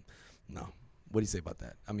no. What do you say about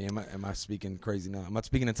that? I mean, am I speaking crazy now? Am I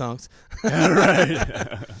speaking in tongues?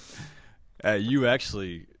 Right. You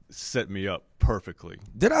actually set me up perfectly.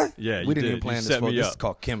 Did I? Yeah, we didn't even plan this. This is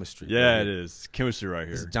called chemistry. Yeah, right, it is chemistry right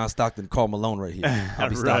here. This is John Stockton, Carl Malone right here. I'll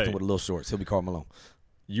be Stockton with a little shorts. He'll be Carl Malone.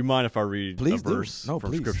 You mind if I read a verse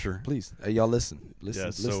from Scripture? Please. Hey, y'all listen.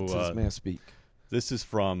 Listen to this man speak. This is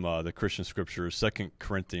from the Christian Scriptures, 2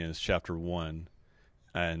 Corinthians chapter 1.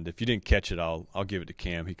 And if you didn't catch it, I'll give it to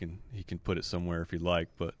Cam. He can put it somewhere if he'd like.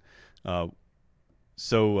 But I'm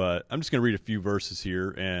just going to read a few verses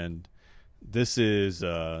here, and this is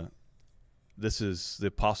the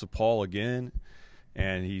Apostle Paul again,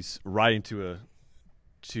 and he's writing to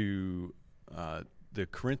the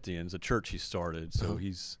Corinthians, a church he started. So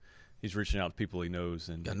he's reaching out to people he knows,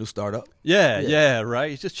 and got a new startup. Yeah, right.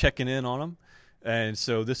 He's just checking in on them, and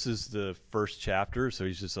so this is the first chapter. So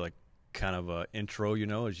he's just like kind of a intro,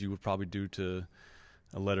 as you would probably do to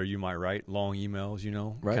a letter you might write, long emails,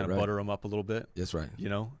 right, kind of butter them up a little bit. That's right.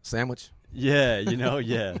 Sandwich. Yeah,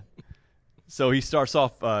 yeah. So he starts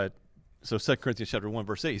off. So 2 Corinthians chapter 1,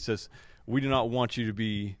 verse 8, he says, "We do not want you to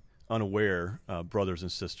be unaware, brothers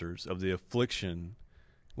and sisters, of the affliction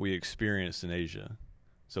we experienced in Asia."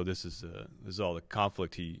 So this is all the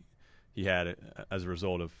conflict he had as a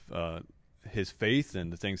result of his faith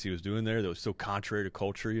and the things he was doing there that was so contrary to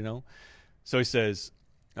culture, So he says,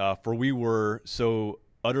 "For we were so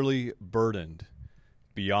utterly burdened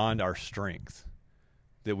beyond our strength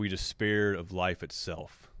that we despaired of life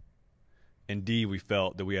itself. Indeed, we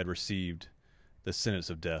felt that we had received the sentence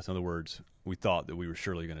of death." In other words, we thought that we were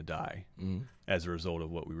surely going to die as a result of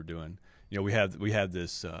what we were doing. We had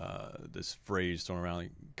this phrase thrown around,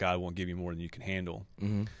 like, God won't give you more than you can handle.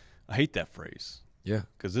 I hate that phrase. Yeah,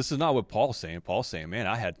 because this is not what Paul's saying. Paul's saying, man,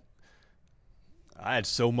 I had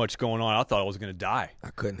so much going on, I thought I was going to die.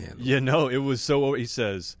 I couldn't handle it. It was so. He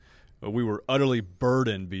says, we were utterly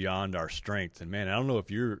burdened beyond our strength. And man, I don't know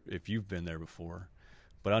if you've been there before.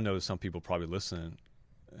 But I know some people probably listening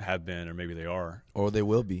have been, or maybe they are. Or they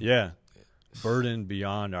will be. Yeah. Burden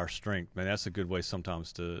beyond our strength. Man, that's a good way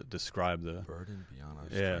sometimes to describe the... Burden beyond our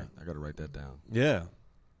strength. I got to write that down. Yeah.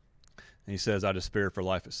 And he says, I despair for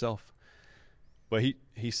life itself. But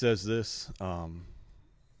he says this.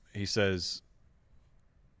 He says,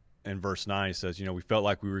 in verse 9, he says, we felt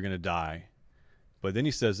like we were going to die. But then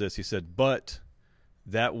he says this. He said, but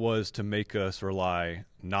that was to make us rely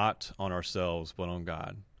not on ourselves but on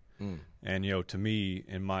God. And to me,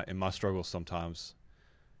 in my struggles sometimes,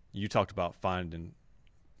 you talked about finding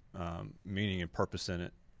meaning and purpose in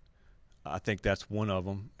it. I think that's one of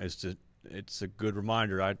them. It's a good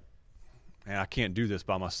reminder. I can't do this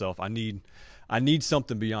by myself. I need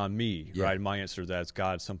something beyond me, right? My answer to that is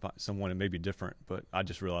God. Someone it may be different, but I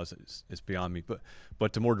just realize it's beyond me.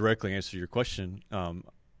 But to more directly answer your question,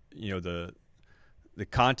 the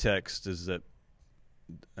context is that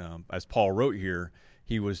as Paul wrote here,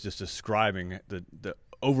 he was just describing the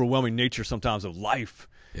overwhelming nature sometimes of life.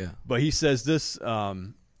 Yeah. But he says this.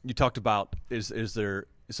 You talked about is there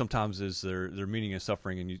meaning in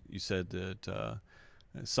suffering, and you said that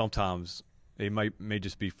sometimes it may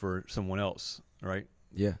just be for someone else, right?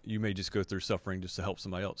 Yeah. You may just go through suffering just to help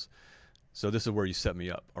somebody else. So this is where you set me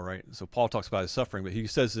up, all right? So Paul talks about his suffering, but he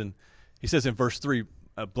says in verse 3,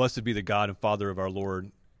 blessed be the God and Father of our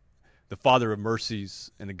Lord, the Father of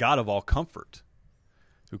mercies and the God of all comfort,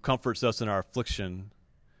 who comforts us in our affliction,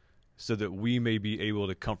 so that we may be able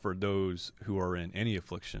to comfort those who are in any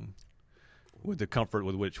affliction with the comfort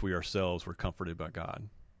with which we ourselves were comforted by God.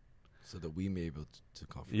 So that we may be able to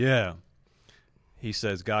comfort. Yeah. He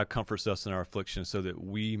says God comforts us in our affliction so that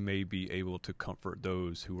we may be able to comfort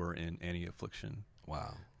those who are in any affliction.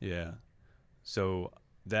 Wow. Yeah. So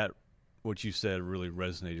that, what you said really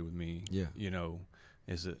resonated with me. Yeah.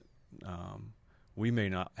 Is that we may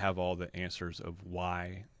not have all the answers of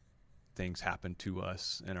why things happen to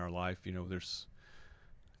us in our life. There's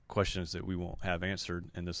questions that we won't have answered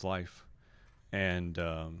in this life. And,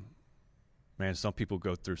 man, some people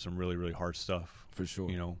go through some really, really hard stuff. For sure.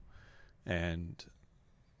 And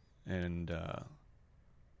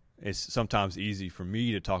it's sometimes easy for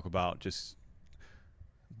me to talk about just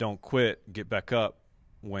don't quit, get back up,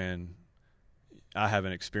 when I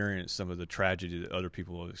haven't experienced some of the tragedy that other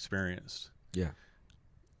people have experienced. Yeah.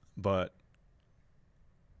 But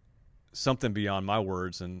something beyond my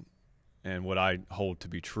words and what I hold to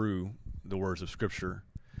be true, the words of Scripture,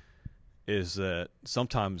 is that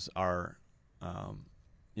sometimes our,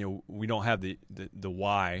 we don't have the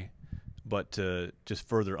why, but to just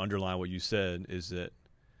further underline what you said is that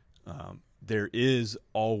there is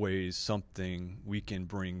always something we can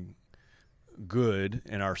bring good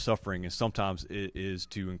in our suffering, and sometimes it is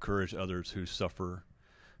to encourage others who suffer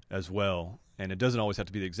as well. And it doesn't always have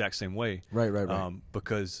to be the exact same way. Right.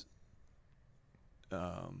 Because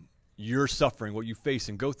your suffering, what you face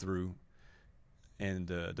and go through, and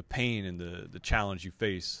the pain and the challenge you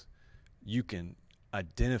face, you can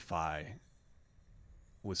identify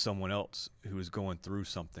with someone else who is going through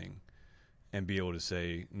something and be able to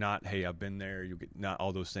say, not, hey, I've been there, you'll get, not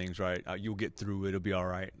all those things, right? You'll get through it, it'll be all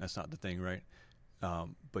right. That's not the thing, right?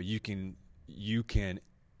 But you can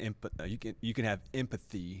have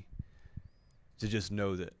empathy to just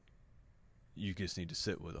know that you just need to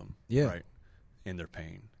sit with them, right, in their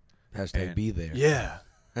pain. Hashtag be there. Yeah.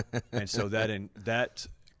 And so that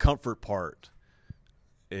comfort part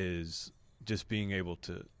is just being able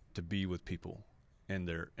to be with people and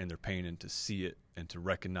their pain, and to see it and to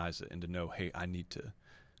recognize it and to know, hey, I need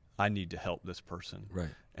to help this person. Right.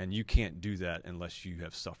 And you can't do that unless you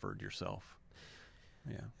have suffered yourself.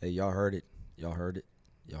 Yeah. Hey, y'all heard it.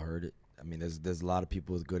 I mean, there's a lot of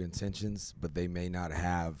people with good intentions, but they may not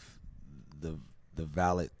have the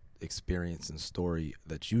valid experience and story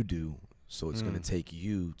that you do. So it's going to take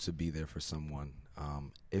you to be there for someone.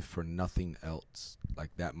 If for nothing else,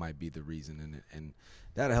 like that might be the reason. And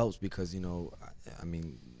that helps because, I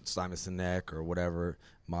mean, Simon Sinek or whatever,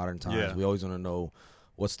 modern times, we always want to know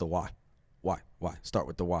what's the why. Why? Start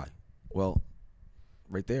with the why. Well,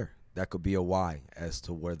 right there, that could be a why as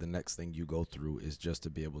to where the next thing you go through is just to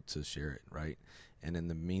be able to share it, right? And in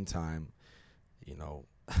the meantime,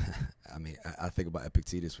 I mean, I think about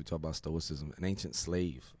Epictetus. We talk about Stoicism. An ancient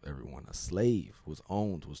slave, everyone. A slave was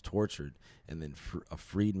owned, was tortured, and then a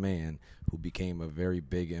freed man who became a very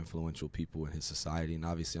big, influential people in his society. And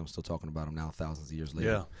obviously, I'm still talking about him now, thousands of years later.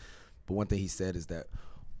 Yeah. But one thing he said is that,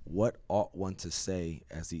 what ought one to say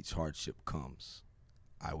as each hardship comes?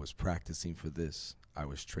 I was practicing for this. I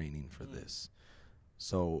was training for this.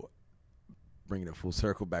 So bringing it full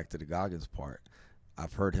circle back to the Goggins part,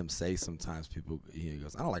 I've heard him say sometimes, he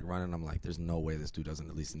goes, I don't like running. I'm like, there's no way this dude doesn't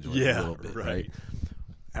at least enjoy it a little bit, right?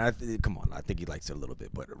 And come on, I think he likes it a little bit,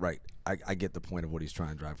 but I get the point of what he's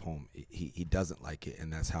trying to drive home. He doesn't like it,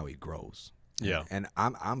 and that's how he grows. Yeah. And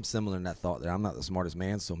I'm similar in that thought that I'm not the smartest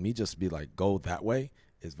man, so me just be like, go that way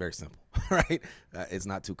is very simple, right? It's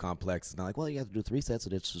not too complex. It's not like, well, you have to do 3 sets, so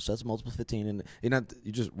there's sets multiple 15, and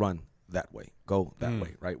you just run that way, go that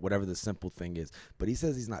way, right? Whatever the simple thing is. But he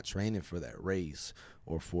says he's not training for that race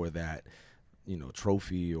or for that,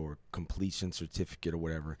 trophy or completion certificate or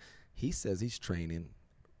whatever. He says he's training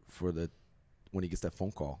for when he gets that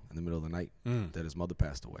phone call in the middle of the night that his mother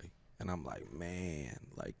passed away. And I'm like, man,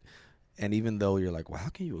 like, And even though you're like, well, how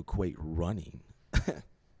can you equate running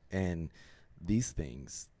and these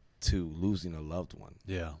things to losing a loved one?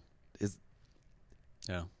 Yeah.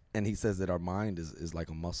 Yeah. And he says that our mind is like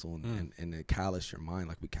a muscle, and it callous your mind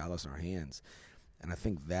like we callous our hands. And I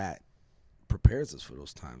think that prepares us for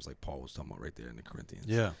those times like Paul was talking about right there in the Corinthians.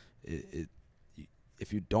 Yeah.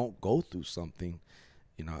 If you don't go through something,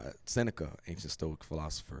 Seneca, ancient Stoic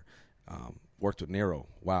philosopher, worked with Nero.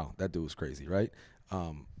 Wow, that dude was crazy, right?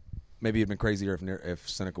 Maybe it'd been crazier if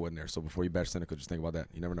Seneca wasn't there. So before you bash Seneca, just think about that.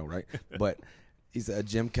 You never know, right? But he said a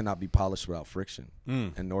gem cannot be polished without friction,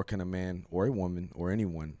 and nor can a man or a woman or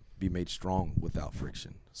anyone be made strong without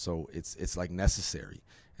friction. So it's like necessary.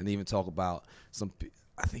 And they even talk about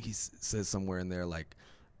I think he says somewhere in there, like,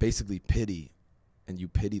 basically pity, and you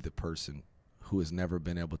pity the person who has never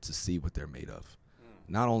been able to see what they're made of.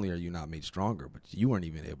 Not only are you not made stronger, but you weren't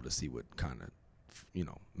even able to see what kind of,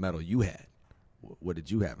 metal you had. What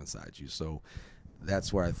did you have inside you? So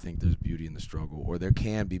that's where I think there's beauty in the struggle, or there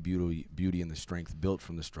can be beauty in the strength built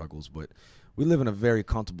from the struggles. But we live in a very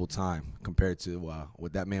comfortable time compared to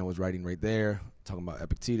what that man was writing right there, talking about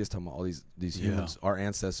Epictetus, talking about all these humans, our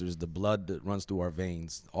ancestors, the blood that runs through our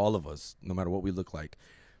veins, all of us, no matter what we look like,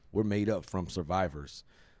 we're made up from survivors.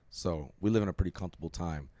 So we live in a pretty comfortable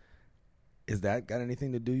time. Is that got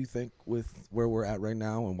anything to do, you think, with where we're at right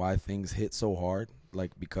now and why things hit so hard?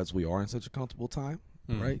 Like, because we are in such a comfortable time,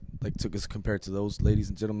 right? Like, took us compared to those ladies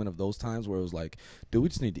and gentlemen of those times where it was like, dude, we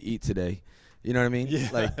just need to eat today. You know what I mean? Yeah.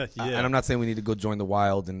 Like, and I'm not saying we need to go join the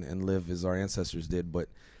wild and live as our ancestors did, but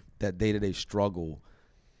that day-to-day struggle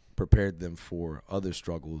prepared them for other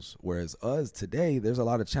struggles. Whereas us today, there's a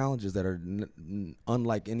lot of challenges that are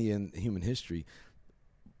unlike any in human history.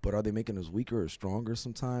 But are they making us weaker or stronger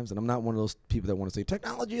sometimes? And I'm not one of those people that want to say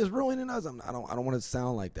technology is ruining us. I don't want to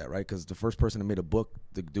sound like that, right? Because the first person that made a book,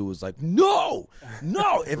 the dude was like, no,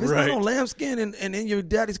 if it's not on lambskin and in your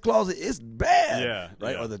daddy's closet, it's bad,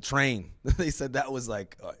 right? Yeah. Or the train, they said that was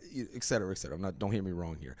like, et cetera, et cetera. Don't hear me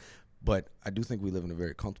wrong here, but I do think we live in a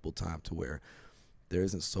very comfortable time to where there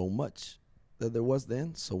isn't so much that there was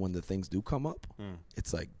then. So when the things do come up,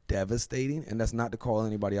 it's like devastating. And that's not to call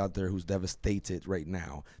anybody out there who's devastated right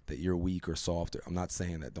now that you're weak or soft. I'm not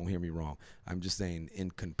saying that. Don't hear me wrong. I'm just saying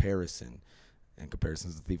in comparison, and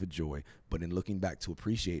comparison is the thief of joy, but in looking back to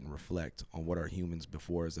appreciate and reflect on what our humans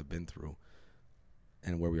before us have been through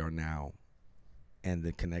and where we are now, and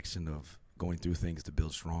the connection of going through things to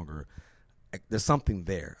build stronger, there's something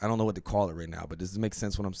there. I don't know what to call it right now, but does it make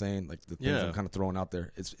sense what I'm saying? Like the things I'm kind of throwing out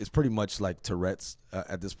there. It's pretty much like Tourette's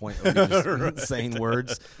at this point. Of me just saying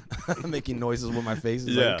words, making noises with my face.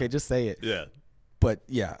 It's like, okay, just say it. Yeah. But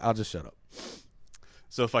yeah, I'll just shut up.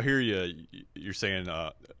 So if I hear you're saying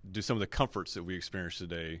do some of the comforts that we experience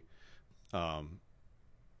today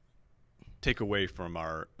take away from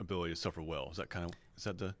our ability to suffer well? Is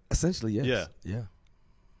that the essentially? Yes. Yeah.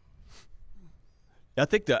 I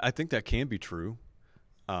think that can be true,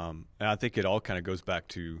 and I think it all kind of goes back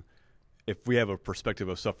to if we have a perspective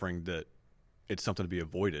of suffering that it's something to be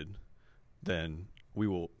avoided, then we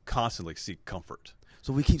will constantly seek comfort.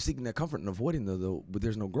 So we keep seeking that comfort and avoiding though, but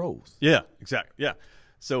there's no growth. Yeah, exactly. Yeah.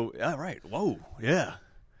 So right. Whoa. Yeah.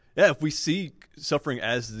 Yeah. If we see suffering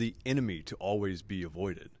as the enemy to always be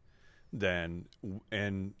avoided, then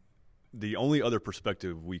and the only other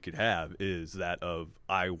perspective we could have is that of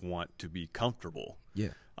I want to be comfortable.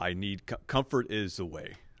 Yeah. I need comfort is the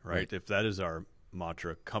way, right? If that is our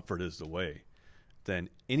mantra, comfort is the way, then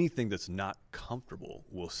anything that's not comfortable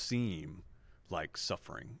will seem like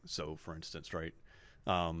suffering. So, for instance, right,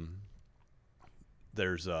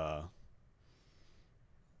 there's I've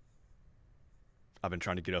been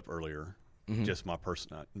trying to get up earlier. Just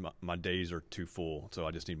my days are too full, so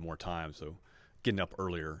I just need more time. So getting up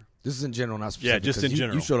earlier. This is in general, not specific. Yeah, just in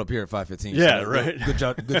general. You showed up here at 5:15. Yeah, so right. Good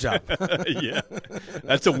job. Yeah,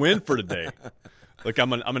 that's a win for today. Like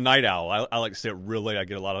I'm a night owl. I like to stay up real late. I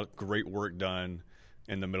get a lot of great work done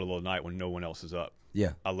in the middle of the night when no one else is up.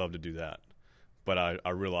 Yeah, I love to do that. But I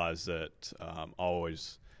realize that I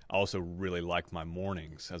also really like my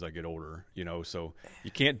mornings as I get older. So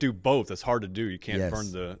you can't do both. It's hard to do. You can't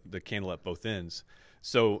burn the candle at both ends.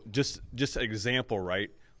 So just an example,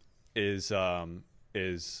 right? Is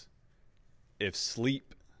if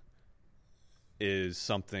sleep is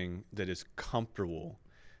something that is comfortable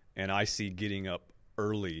and I see getting up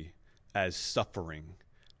early as suffering,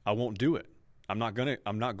 I won't do it. I'm not going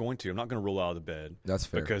to roll out of the bed. That's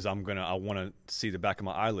fair. Because I want to see the back of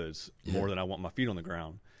my eyelids more than I want my feet on the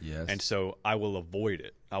ground. Yes. And so I will avoid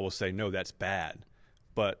it. I will say, no, that's bad.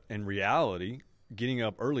 But in reality, getting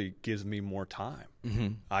up early gives me more time.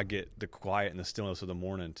 I get the quiet and the stillness of the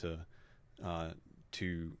morning to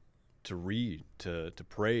read, to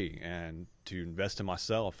pray, and to invest in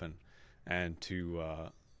myself, and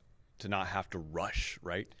to not have to rush,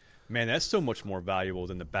 right? Man, that's so much more valuable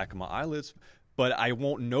than the back of my eyelids. But I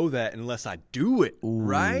won't know that unless I do it,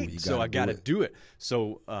 right? So I got to do it.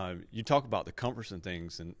 So you talk about the comforts and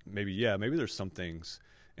things, and maybe there's some things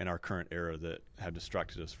in our current era that have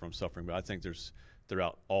distracted us from suffering. But I think there's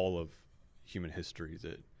throughout all of human history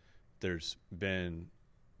that there's been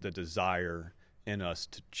the desire in us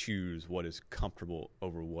to choose what is comfortable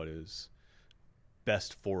over what is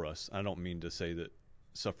best for us. I don't mean to say that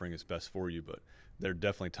suffering is best for you, but there are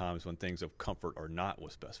definitely times when things of comfort are not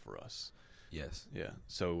what's best for us. Yes. Yeah.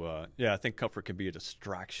 So I think comfort can be a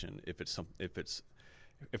distraction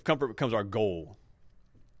if comfort becomes our goal,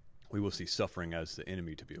 we will see suffering as the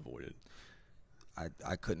enemy to be avoided.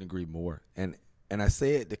 I couldn't agree more. And I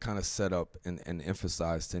say it to kind of set up and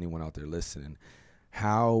emphasize to anyone out there listening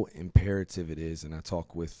how imperative it is. And I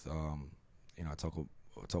talk with I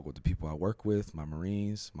talk with the people I work with, my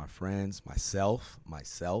Marines, my friends, myself,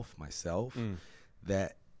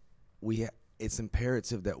 that it's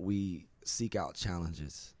imperative that we seek out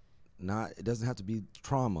challenges. It doesn't have to be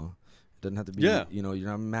trauma. It doesn't have to be, you're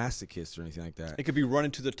not a masochist or anything like that. It could be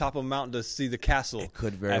running to the top of a mountain to see the castle. It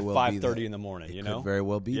could very at well 5:30 in the morning. It could very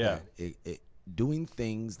well be that. Doing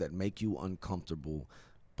things that make you uncomfortable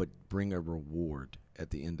but bring a reward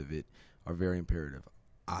at the end of it are very imperative.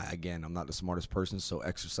 I'm not the smartest person, so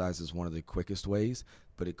exercise is one of the quickest ways,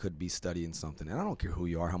 but it could be studying something. And I don't care who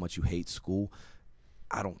you are, how much you hate school.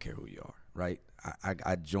 I don't care who you are, right?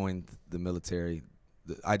 I joined the military.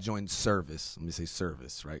 I joined service. Let me say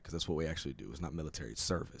service, right? Because that's what we actually do. It's not military. It's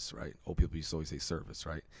service, right? Old people used to always say service,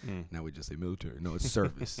 right? Now we just say military. No, it's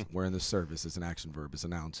service. We're in the service. It's an action verb. It's a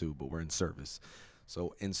noun too, but we're in service.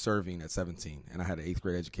 So in serving at 17, and I had an 8th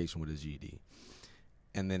grade education with a GED.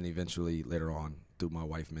 And then eventually later on, through my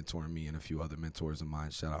wife mentoring me and a few other mentors of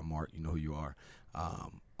mine, shout out Mark, you know who you are,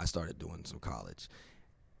 I started doing some college.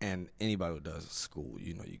 And anybody who does school,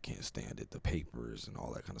 you can't stand it, the papers and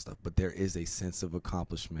all that kind of stuff. But there is a sense of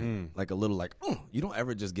accomplishment, like a little you don't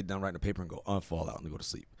ever just get done writing a paper and go, fall out and go to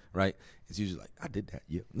sleep, right? It's usually like, I did that,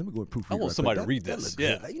 yeah. Let me go and proofread. I want somebody to read this,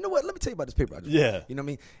 yeah. Like, you know what? Let me tell you about this paper I just wrote. You know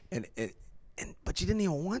what I mean? But you didn't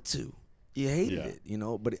even want to. You hated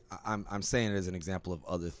it, But I'm saying it as an example of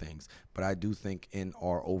other things. But I do think in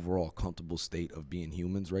our overall comfortable state of being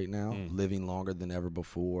humans right now, living longer than ever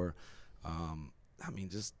before,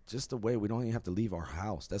 just the way we don't even have to leave our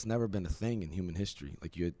house. That's never been a thing in human history.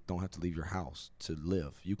 Like, you don't have to leave your house to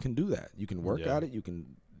live. You can do that. You can work at it. You can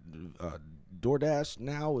DoorDash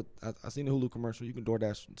now. I seen the Hulu commercial. You can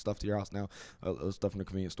DoorDash stuff to your house now, stuff in the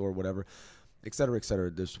convenience store, whatever. Et cetera, et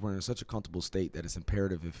cetera. We're in such a comfortable state that it's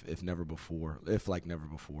imperative, if never before,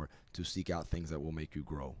 to seek out things that will make you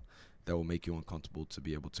grow, that will make you uncomfortable to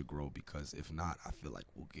be able to grow. Because if not, I feel like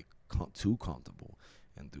we'll get too comfortable,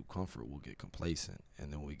 and through comfort we'll get complacent,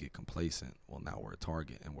 and then when we get complacent, well, now we're a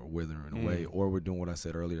target and we're withering away, or we're doing what I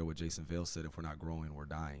said earlier, what Jason Vale said: if we're not growing, we're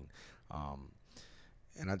dying.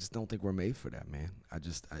 And I just don't think we're made for that, man.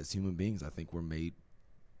 As human beings, I think we're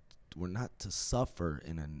not to suffer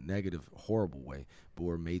in a negative, horrible way, but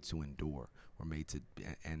we're made to endure. We're made to,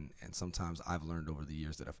 and sometimes I've learned over the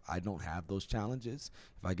years that if I don't have those challenges,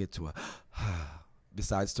 if I get to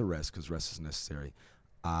besides to rest, because rest is necessary,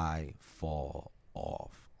 I fall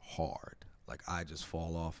off hard. Like, I just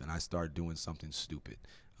fall off and I start doing something stupid.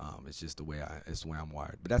 It's just the way I'm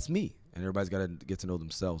wired. But that's me, and everybody's got to get to know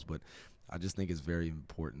themselves. But I just think it's very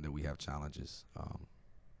important that we have challenges,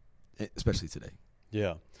 especially today.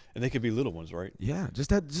 Yeah, and they could be little ones, right? Yeah,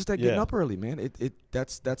 just that getting up early, man.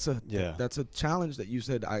 That's a challenge that you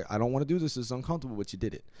said, I don't want to do this. It's uncomfortable, but you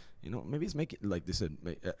did it. Maybe it's make it, like they said,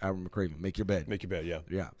 Aaron McCraven, make your bed. Make your bed, yeah.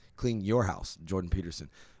 Yeah, clean your house, Jordan Peterson.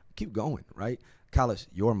 Keep going, right? Polish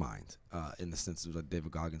your mind, in the sense of what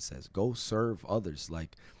David Goggins says. Go serve others.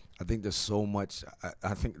 Like, I think there's so much.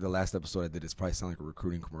 I think the last episode I did, it's probably sound like a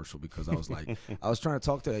recruiting commercial, because I was like, I was trying to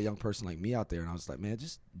talk to a young person like me out there, and I was like, man,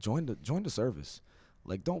 just join the service.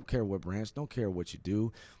 Like, don't care what branch, don't care what you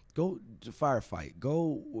do. Go firefight.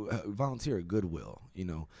 Go volunteer at Goodwill.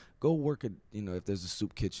 Go work at, if there's a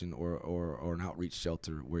soup kitchen or an outreach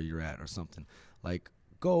shelter where you're at or something. Like,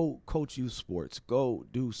 go coach youth sports. Go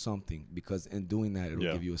do something, because in doing that,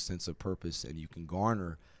 it'll give you a sense of purpose, and you can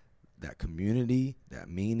garner that community, that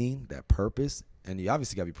meaning, that purpose. And you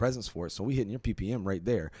obviously got to be present for it. So we hitting your PPM right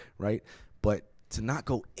there, right? But to not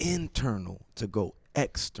go internal, to go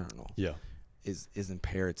external. Yeah. Is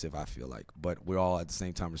imperative, I feel like. But we're all at the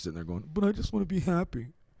same time, we're sitting there going, but I just want to be happy.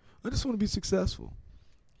 I just want to be successful.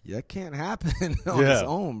 Yeah, it can't happen on its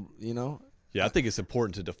own, Yeah, I think it's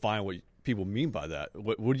important to define people mean by that.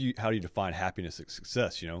 How do you define happiness and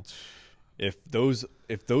success? If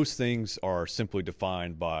those things are simply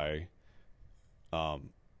defined by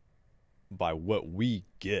what we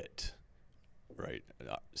get, right?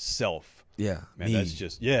 Self. Yeah. Man, me.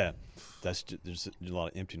 there's a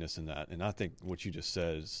lot of emptiness in that. And I think what you just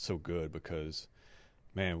said is so good because,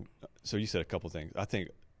 man, so you said a couple things. I think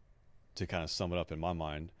to kind of sum it up in my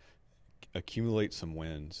mind, accumulate some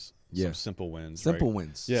wins, some simple wins. Simple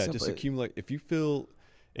wins. Yeah, just accumulate. If you feel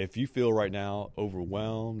right now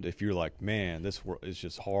overwhelmed, if you're like, man, this world is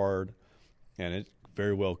just hard, and it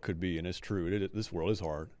very well could be, and it's true, this world is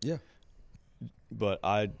hard. Yeah. But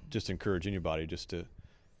I just encourage anybody just to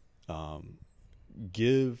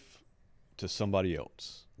give to somebody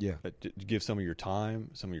else. Yeah. Give some of your time,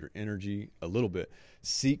 some of your energy, a little bit.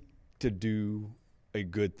 Seek to do a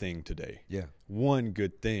good thing today. Yeah. One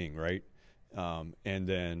good thing, right? And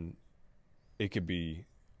then it could be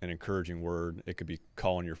an encouraging word. It could be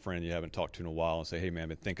calling your friend you haven't talked to in a while and say, hey, man, I've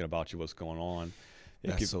been thinking about you. What's going on?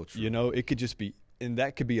 That's so true. It could just be, and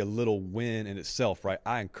that could be a little win in itself, right?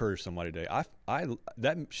 I encourage somebody today.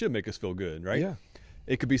 That should make us feel good, right? Yeah.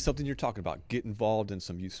 It could be something you're talking about. Get involved in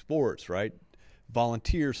some youth sports, right?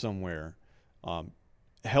 Volunteer somewhere.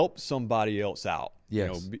 Help somebody else out.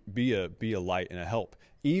 Yes. Be a light and a help,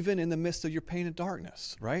 even in the midst of your pain and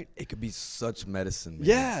darkness, right? It could be such medicine. Man.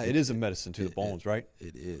 Yeah, it is a medicine to the bones, right?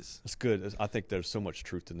 It is. It's good. I think there's so much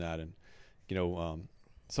truth in that, and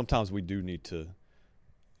sometimes we do need to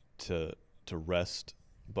rest,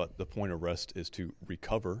 but the point of rest is to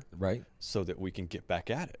recover, right? So that we can get back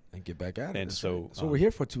at it. And get back at it. And that's so right. That's what we're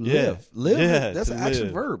here for, to live. Live. Yeah, that's an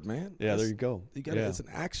action verb, man. Yeah, there you go. It's an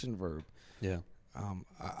action verb. Yeah.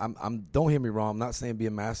 I'm don't hear me wrong. I'm not saying be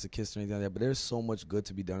a masochist or anything like that, but there's so much good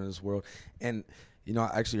to be done in this world. And I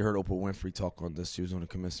actually heard Oprah Winfrey talk on this. She was on the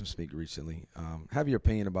commencement speak recently. Have your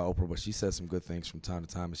opinion about Oprah, but she says some good things from time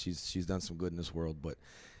to time, and she's done some good in this world. But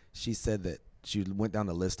she said that she went down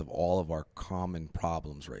the list of all of our common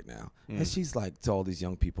problems right now, and she's like to all these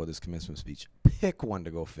young people at this commencement speech, pick one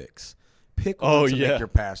to go fix. Pick one to make your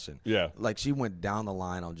passion. Yeah. Like she went down the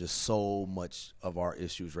line on just so much of our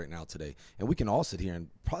issues right now today. And we can all sit here and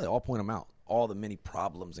probably all point them out. All the many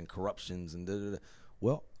problems and corruptions and da-da-da.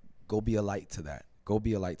 Well, go be a light to that. Go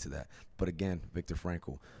be a light to that. But again, Viktor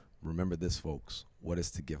Frankl, remember this, folks. What is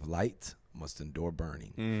to give light must endure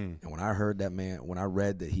burning. And when I heard that, man, when I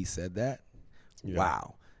read that he said that,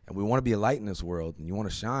 wow. And we want to be a light in this world, and you want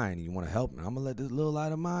to shine, and you want to help. And I'm going to let this little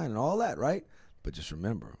light of mine and all that, right? But just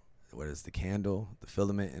remember, whether it's the candle, the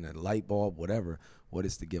filament, and a light bulb, whatever, what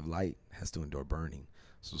is to give light has to endure burning.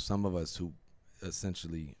 So some of us who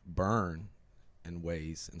essentially burn in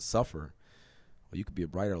ways and suffer, well, you could be a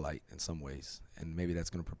brighter light in some ways. And maybe that's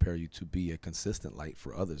going to prepare you to be a consistent light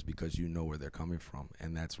for others because you know where they're coming from.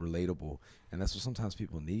 And that's relatable. And that's what sometimes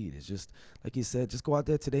people need. It's just, like you said, just go out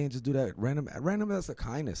there today and just do that random acts of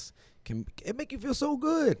kindness. It make you feel so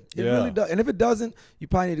good. It really does. And if it doesn't, you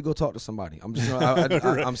probably need to go talk to somebody. I'm just,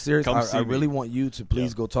 I'm serious. I really want you to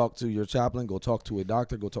please go talk to your chaplain, go talk to a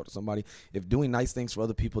doctor, go talk to somebody. If doing nice things for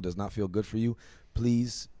other people does not feel good for you,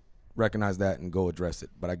 please recognize that and go address it.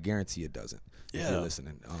 But I guarantee it doesn't. Yeah. If you're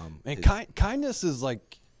listening. And kindness is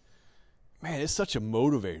like, man, it's such a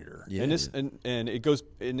motivator. Yeah, and it goes,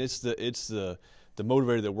 and it's the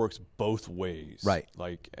motivator that works both ways. Right.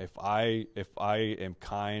 Like if I am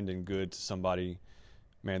kind and good to somebody,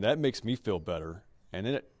 man, that makes me feel better, and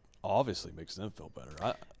then it obviously makes them feel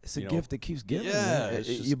better. It's a gift that keeps giving. Yeah, man.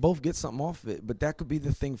 You both get something off of it, but that could be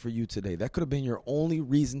the thing for you today. That could have been your only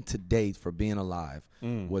reason today for being alive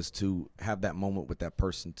was to have that moment with that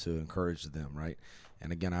person to encourage them, right?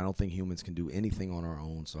 And again, I don't think humans can do anything on our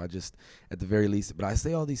own. So I just, at the very least, but I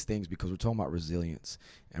say all these things because we're talking about resilience,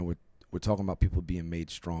 and we're talking about people being made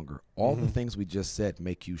stronger. All the things we just said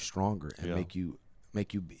make you stronger and make you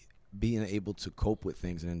being able to cope with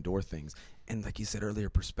things and endure things. And like you said earlier,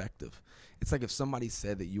 perspective. It's like if somebody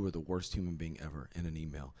said that you were the worst human being ever in an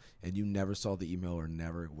email and you never saw the email or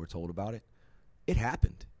never were told about it, it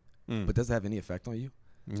happened. But does it have any effect on you?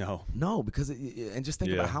 No, because and just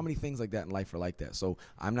think about how many things like that in life are like that. So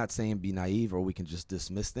I'm not saying be naive or we can just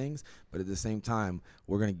dismiss things, but at the same time,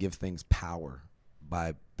 we're going to give things power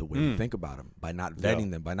by the way we think about them, by not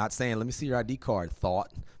vetting them, by not saying, let me see your ID card,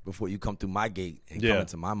 thought, before you come through my gate and come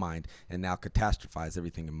into my mind and now catastrophize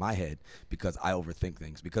everything in my head because I overthink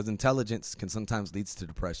things. Because intelligence can sometimes lead to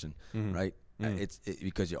depression, right? It's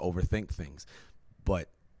because you overthink things. But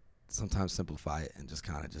sometimes simplify it and just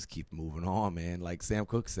kind of just keep moving on, man. Like Sam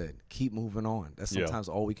Cooke said, keep moving on. That's sometimes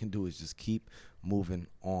all we can do is just keep moving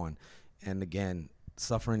on. And again,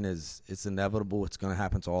 suffering it's inevitable. It's going to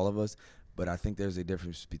happen to all of us. but I think there's a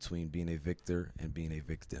difference between being a victor and being a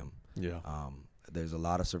victim. Yeah. There's a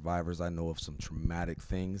lot of survivors I know of some traumatic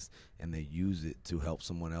things, and they use it to help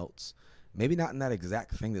someone else. Maybe not in that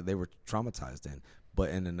exact thing that they were traumatized in, but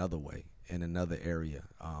in another way, in another area.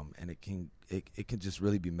 And it can just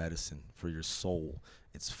really be medicine for your soul.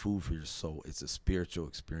 It's food for your soul. It's a spiritual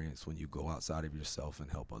experience when you go outside of yourself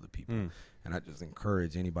and help other people. And I just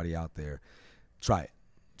encourage anybody out there, try it.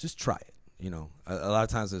 Just try it. You know, a lot of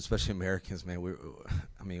times, especially Americans, man,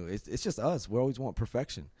 it's just us. We always want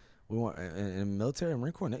perfection. We want in the military and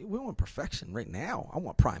Marine Corps, we want perfection right now. I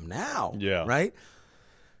want prime now. Yeah. Right?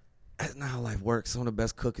 That's not how life works. Some of the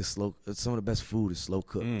best some of the best food is slow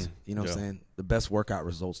cooked. You know what I'm saying? The best workout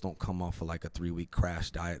results don't come off of like a 3-week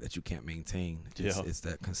crash diet that you can't maintain. It's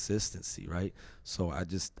that consistency, right? So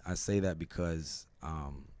I say that because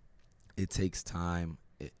it takes time.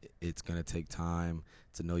 It's going to take time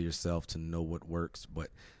to know yourself, to know what works, but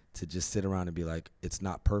to just sit around and be like, it's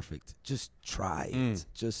not perfect. Just try it.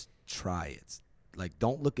 Just try it. Like,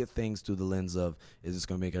 don't look at things through the lens of, is this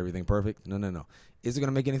going to make everything perfect? No. Is it going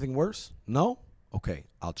to make anything worse? No? Okay,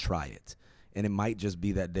 I'll try it. And it might just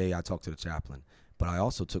be that day I talked to the chaplain, but I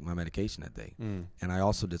also took my medication that day. And I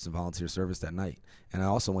also did some volunteer service that night. And I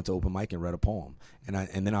also went to open mic and read a poem.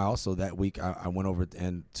 And then I also, that week, I went over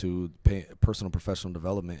to personal professional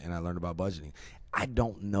development, and I learned about budgeting. I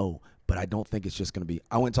don't know, but I don't think it's just going to be,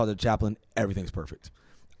 I went and talked to the chaplain, everything's perfect.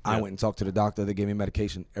 I went and talked to the doctor. They gave me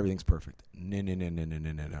medication. Everything's perfect. No.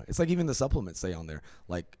 It's like even the supplements say on there,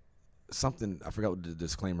 like something, I forgot what the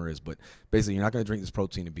disclaimer is, but basically you're not going to drink this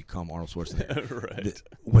protein and become Arnold Schwarzenegger. Right.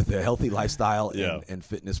 With a healthy lifestyle and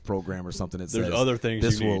fitness program or something that There's says other things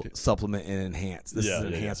this you will need. supplement and enhance. This is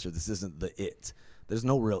an enhancer. This isn't the it. There's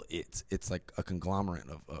no real it. It's like a conglomerate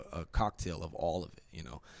of a cocktail of all of it, you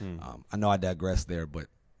know. I know I digress there, but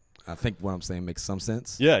I think what I'm saying makes some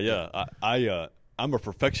sense. Yeah. I'm a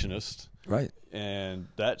perfectionist, right? And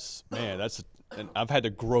and I've had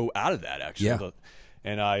to grow out of that actually. Yeah.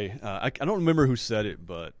 And I don't remember who said it,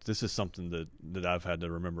 but this is something that I've had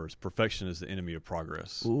to remember: is perfection is the enemy of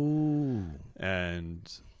progress. Ooh. And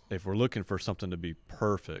if we're looking for something to be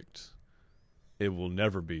perfect, it will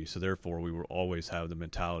never be. So therefore, we will always have the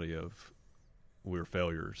mentality of we're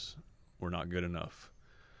failures, we're not good enough.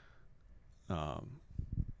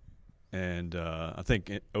 And I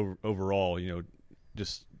think overall, you know,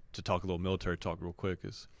 just to talk a little military talk real quick,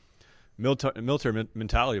 is military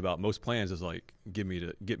mentality about most plans is like get me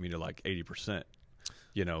to like 80%,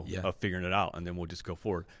 you know, of figuring it out, and then we'll just go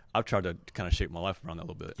forward. I've tried to kind of shape my life around that a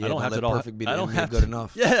little bit. Yeah, I don't have to all perfect be the I don't enemy of have good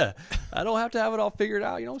enough. Yeah, I don't have to have it all figured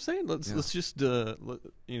out. You know what I'm saying? Let's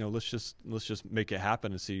just let's just make it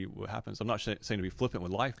happen and see what happens. I'm not saying to be flippant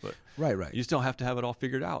with life, but right. You just don't have to have it all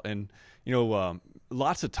figured out. And you know,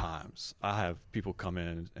 lots of times I have people come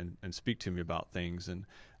in and speak to me about things, and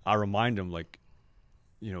I remind them, like,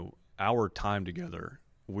 you know, our time together,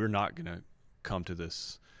 we're not going to come to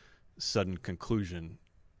this sudden conclusion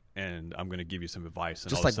and I'm going to give you some advice. And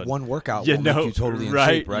just all like of a sudden, one workout will make you totally in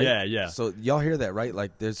shape, right? Yeah. So y'all hear that, right?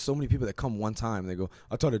 Like there's so many people that come one time and they go,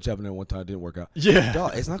 I taught a Japanese one time, it didn't work out. Yeah.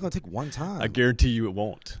 Dog, it's not going to take one time. I guarantee you it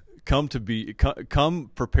won't.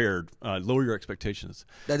 Come prepared. Lower your expectations.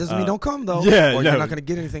 That doesn't mean don't come, though. Yeah, or you're not going to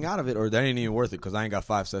get anything out of it, or that ain't even worth it because I ain't got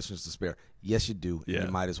 5 sessions to spare. Yes, you do. Yeah. And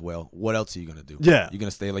you might as well. What else are you going to do? Yeah. You're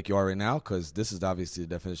going to stay like you are right now? Because this is obviously the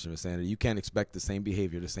definition of insanity. You can't expect the same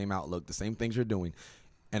behavior, the same outlook, the same things you're doing,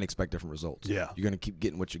 and expect different results. Yeah. You're going to keep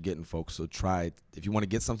getting what you're getting, folks. So try it. If you want to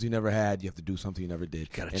get something you never had, you have to do something you never did.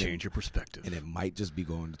 You got to change your perspective. And it might just be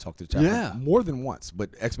going to talk to the chaplain more than once.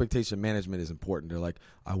 But expectation management is important. They're like,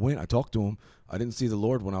 I talked to him. I didn't see the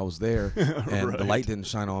Lord when I was there, and the light didn't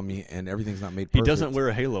shine on me, and everything's not made perfect. He doesn't wear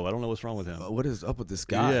a halo. I don't know what's wrong with him. What is up with this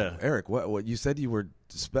guy? Yeah. Eric, what you said you were,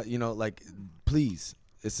 like, please.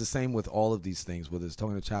 It's the same with all of these things, whether it's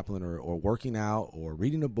talking to a chaplain or working out or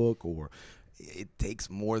reading a book, or it takes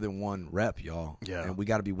more than one rep, y'all. Yeah. And we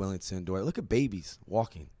got to be willing to endure it. Look at babies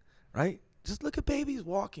walking, right? Just look at babies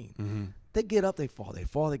walking. Mm-hmm. They get up, they fall,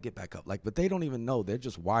 they get back up. Like, but they don't even know. They're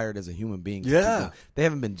just wired as a human being. Yeah. They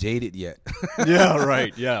haven't been jaded yet. Yeah,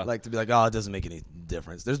 right. Yeah. Like to be like, oh, it doesn't make any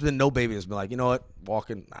difference. There's been no baby that's been like, you know what,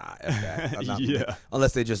 walking, F that. I'm not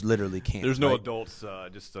unless they just literally can't. There's no adults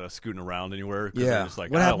just scooting around anywhere. Yeah. Just like,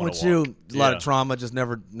 what happened with you? A lot of trauma. Just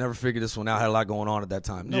never figured this one out. Had a lot going on at that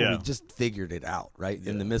time. No, we just figured it out, right?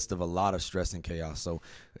 In the midst of a lot of stress and chaos. So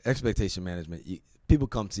expectation management, people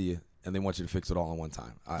come to you and they want you to fix it all in one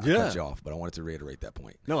time. I cut you off, but I wanted to reiterate that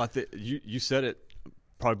point. No, I think you said it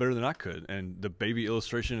probably better than I could. And the baby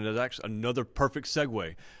illustration is actually another perfect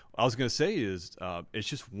segue. I was going to say is it's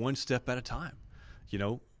just one step at a time. You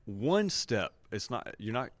know, one step it's not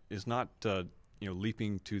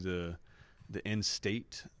leaping to the end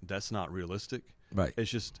state. That's not realistic. Right.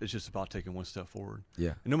 It's just about taking one step forward.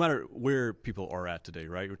 Yeah. And no matter where people are at today,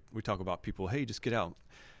 right? We talk about people, hey, just get out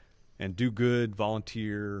and do good,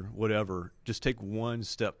 volunteer, whatever. Just take one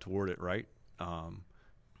step toward it, right?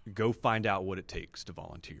 Go find out what it takes to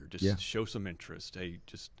volunteer. Just show some interest. Hey,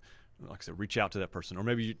 just like I said, reach out to that person. Or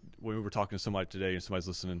maybe when we were talking to somebody today and somebody's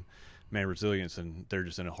listening, man, resilience, and they're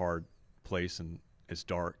just in a hard place and it's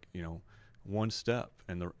dark, one step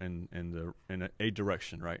in a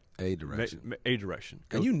direction, right? A direction. A direction.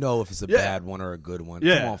 And if it's a bad one or a good one.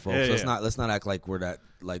 Yeah. Come on, folks. Yeah, Let's not act like we're that.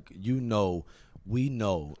 Like we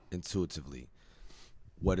know intuitively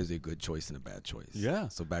what is a good choice and a bad choice. Yeah.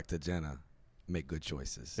 So back to Jenna, make good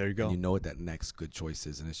choices. There you go. And you know what that next good choice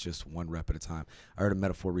is, and it's just one rep at a time. I heard a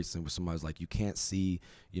metaphor recently where somebody was like, you can't see,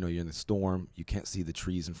 you're in the storm, you can't see the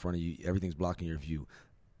trees in front of you, everything's blocking your view.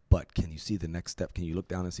 But can you see the next step? Can you look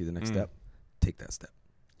down and see the next step? Take that step.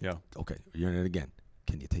 Yeah. Okay, you're in it again.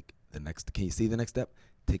 Can you see the next step?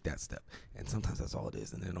 Take that step. And sometimes that's all it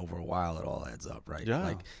is. And then over a while, it all adds up, right? Yeah.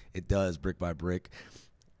 Like it does brick by brick.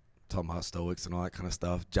 Talking about Stoics and all that kind of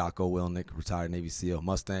stuff. Jocko Willink, retired Navy SEAL,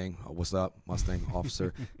 Mustang, what's up? Mustang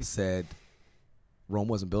officer said, Rome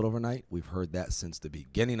wasn't built overnight. We've heard that since the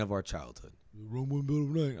beginning of our childhood. Rome wasn't built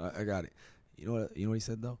overnight. I got it. You know what he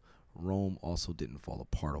said, though? Rome also didn't fall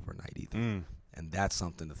apart overnight either. And that's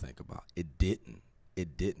something to think about. It didn't.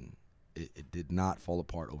 It did not fall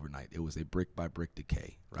apart overnight. It was a brick by brick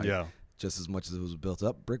decay, right? Yeah. Just as much as it was built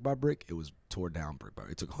up brick by brick, it was tore down brick by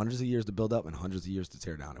brick. It took hundreds of years to build up and hundreds of years to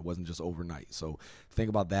tear down. It wasn't just overnight. So think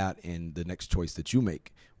about that in the next choice that you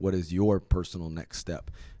make. What is your personal next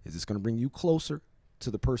step? Is this going to bring you closer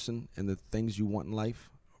to the person and the things you want in life?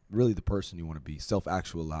 Really the person you want to be,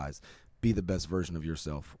 self-actualize, be the best version of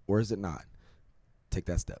yourself, or is it not? Take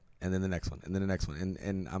that step, and then the next one, and then the next one.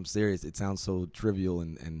 And I'm serious. It sounds so trivial,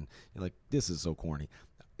 and you're like, this is so corny.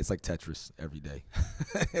 It's like Tetris every day.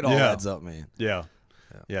 It all adds up, man. Yeah.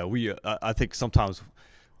 I think sometimes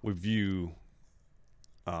we view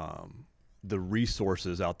the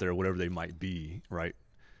resources out there, whatever they might be, right?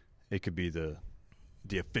 It could be the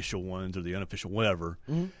official ones or the unofficial, whatever.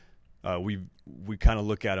 We kind of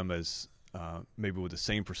look at them as maybe with the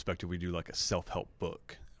same perspective we do like a self-help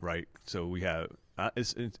book, right? So we have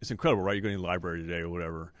it's incredible, right? You go to the library today or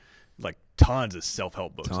whatever, like tons of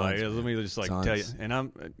self-help books. Let me just tell you,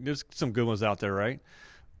 and there's some good ones out there, right?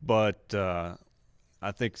 But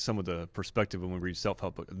I think some of the perspective when we read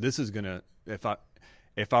self-help book, this is gonna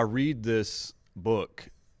if I read this book,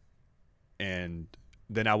 and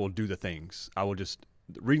then I will do the things. I will just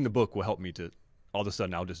reading the book will help me to all of a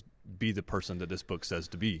sudden I'll just be the person that this book says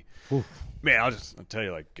to be. Oof. Man, I'll tell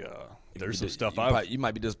you, like, there's some stuff you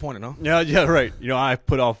might be disappointed, huh? Yeah, right. I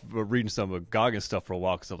put off reading some of Goggins stuff for a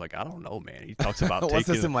while because I'm like, I don't know, man. He talks about once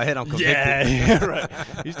taking. it's in my head, I'm convicted. Yeah, right.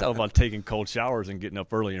 He's talking about taking cold showers and getting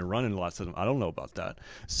up early and running lots of them. I don't know about that.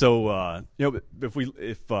 So,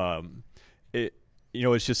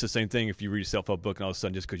 it's just the same thing. If you read a self-help book and all of a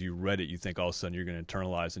sudden, just because you read it, you think all of a sudden you're going to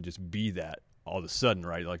internalize and just be that all of a sudden,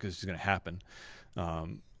 right? Like it's just going to happen.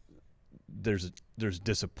 There's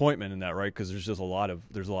disappointment in that, right? Because there's a lot of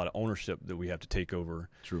ownership that we have to take over.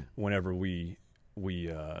 True. Whenever we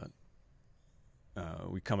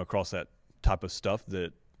come across that type of stuff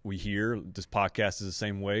that we hear. This podcast is the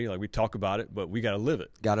same way. Like we talk about it, but we got to live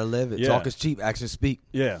it. Got to live it. Yeah. Talk is cheap. Actions speak.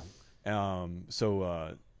 Yeah. When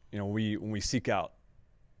we seek out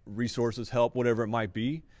resources, help, whatever it might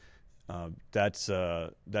be, that's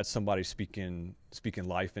somebody speaking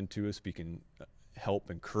life into us, speaking help,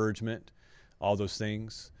 encouragement, all those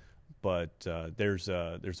things. But there's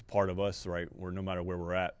a part of us, right, where no matter where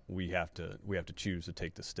we're at, we have to choose to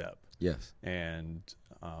take the step. Yes. And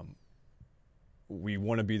we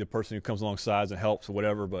want to be the person who comes alongside and helps or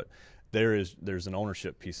whatever, but there's an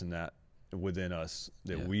ownership piece in that within us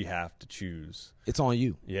that we have to choose. It's on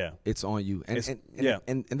you. Yeah. It's on you.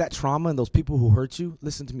 And that trauma and those people who hurt you,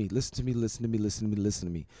 listen to me.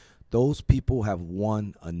 Those people have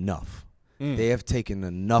won enough. They have taken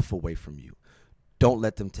enough away from you. Don't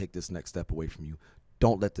let them take this next step away from you.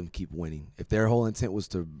 Don't let them keep winning. If their whole intent was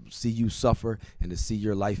to see you suffer and to see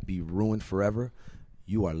your life be ruined forever,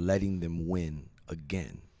 you are letting them win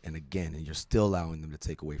again and again, and you're still allowing them to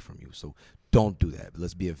take away from you. So don't do that.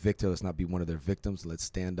 Let's be a victor. Let's not be one of their victims. Let's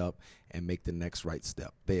stand up and make the next right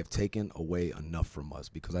step. They have taken away enough from us,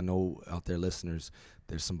 because I know out there, listeners,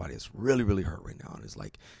 there's somebody that's really, really hurt right now and is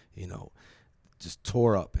like, just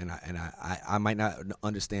tore up. And I might not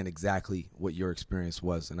understand exactly what your experience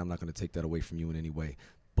was, and I'm not going to take that away from you in any way.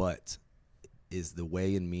 But is the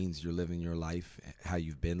way and means you're living your life, how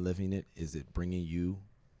you've been living it, is it bringing you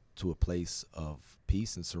to a place of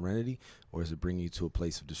peace and serenity, or is it bringing you to a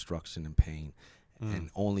place of destruction and pain?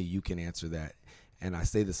 And only you can answer that. And I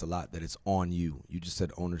say this a lot, that it's on you. You just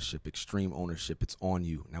said ownership, extreme ownership. It's on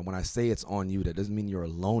you. Now, when I say it's on you, that doesn't mean you're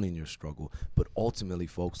alone in your struggle. But ultimately,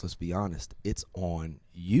 folks, let's be honest, it's on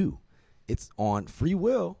you. It's on free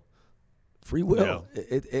will. Free will.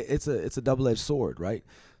 Yeah. It's a double-edged sword, right?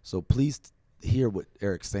 So please hear what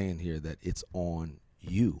Eric's saying here, that it's on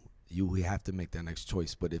you. You have to make that next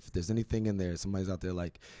choice. But if there's anything in there, somebody's out there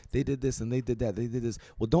like, they did this and they did that, they did this.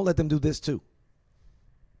 Well, don't let them do this too.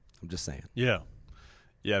 I'm just saying. Yeah.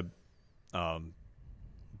 Yeah.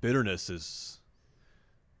 Bitterness is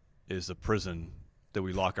a prison that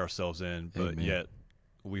we lock ourselves in, but Amen. Yet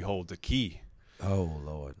we hold the key. Oh,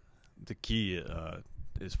 Lord. The key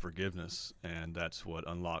is forgiveness, and that's what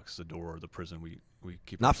unlocks the door of the prison we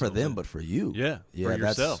keep. Not for them, in. But for you. Yeah, yeah, for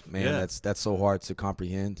yourself. Man, yeah. that's so hard to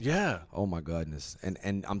comprehend. Yeah. Oh my goodness. And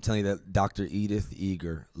I'm telling you that Dr. Edith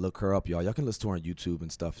Eger, look her up, y'all. Y'all can listen to her on YouTube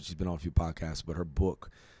and stuff. She's been on a few podcasts, but her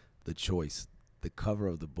book, The Choice, the cover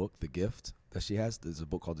of the book, The Gift that she has, there's a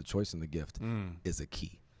book called The Choice and the Gift, is a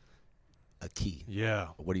key. A key. Yeah.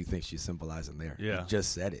 What do you think she's symbolizing there? Yeah. You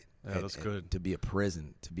just said it. Yeah, that's good. To be a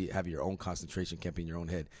prison, have your own concentration camp in your own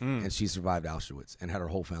head. And she survived Auschwitz and had her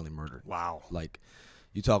whole family murdered. Wow. Like,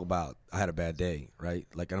 you talk about, I had a bad day, right?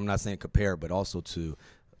 Like, and I'm not saying compare, but also to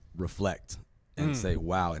reflect and say,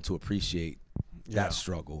 wow, and to appreciate that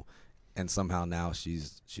struggle. And somehow now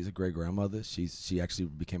she's a great grandmother. She actually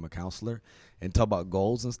became a counselor. And talk about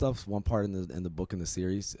goals and stuff. One part in the book, in the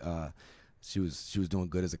series, she was doing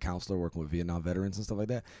good as a counselor, working with Vietnam veterans and stuff like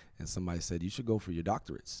that. And somebody said, you should go for your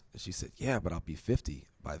doctorates. And she said, yeah, but I'll be 50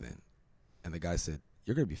 by then. And the guy said,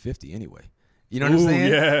 you're going to be 50 anyway. You know what I'm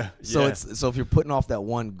saying? Yeah. So if you're putting off that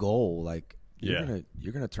one goal, like, you're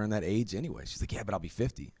Yeah. gonna turn that age anyway. She's like, yeah, but I'll be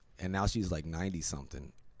 50. And now she's like 90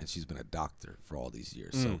 something, and she's been a doctor for all these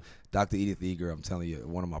years. So Dr. Edith Eger, I'm telling you,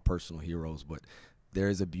 one of my personal heroes. But there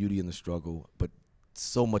is a beauty in the struggle. But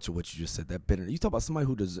so much of what you just said, that bitter. You talk about somebody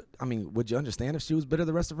who does. I mean, would you understand if she was bitter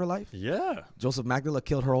the rest of her life? Yeah. Joseph Magdala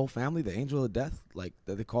killed her whole family, the angel of death, like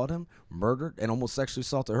that they called him, murdered and almost sexually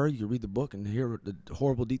assaulted her. You can read the book and hear the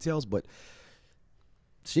horrible details, but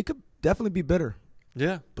she could definitely be bitter.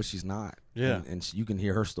 Yeah. But she's not. Yeah. And you can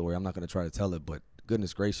hear her story. I'm not going to try to tell it, but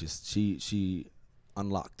goodness gracious, she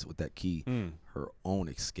unlocked with that key her own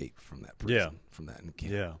escape from that prison, from that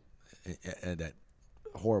camp. Yeah. And that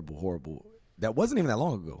horrible. That wasn't even that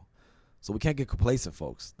long ago. So we can't get complacent,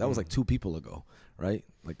 folks. That was like 2 people ago, right?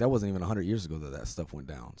 Like, that wasn't even 100 years ago that stuff went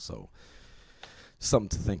down. So something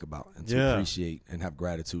to think about and to appreciate and have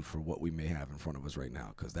gratitude for what we may have in front of us right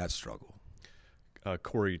now, because that struggle.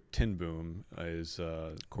 Corey ten Boom is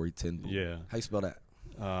Corey ten Boom. Yeah. How you spell that?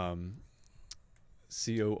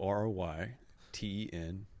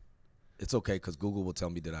 CORYTEN. It's okay, because Google will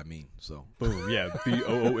tell me that I mean. So boom. Yeah.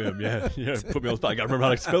 BOOM. Yeah. Put me on the spot. I got to remember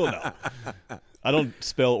how to spell it now. I don't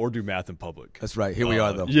spell or do math in public. That's right. Here we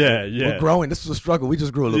are, though. Yeah. We're growing. This was a struggle. We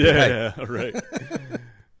just grew a little bit. Yeah.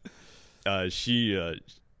 Right.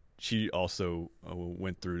 She also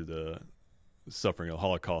went through the suffering of the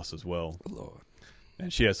Holocaust as well. Lord.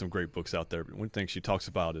 And she has some great books out there. But one thing she talks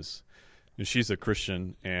about is, she's a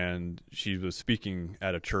Christian, and she was speaking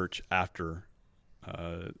at a church after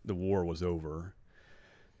the war was over.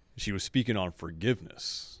 She was speaking on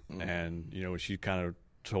forgiveness, and she kind of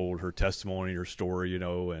told her testimony, her story,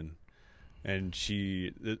 and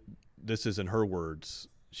this is in her words.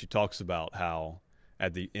 She talks about how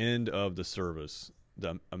at the end of the service,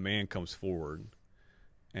 a man comes forward,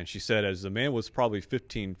 and she said, as the man was probably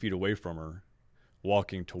 15 feet away from her,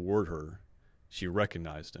 walking toward her, she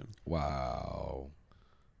recognized him. Wow.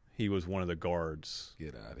 He was one of the guards.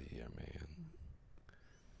 Get out of here, man.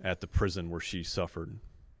 At the prison where she suffered.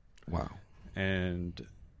 Wow. And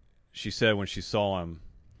she said when she saw him,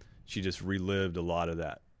 she just relived a lot of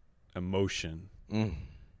that emotion.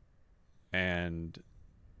 And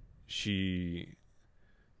she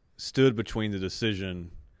stood between the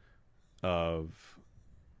decision of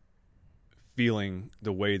feeling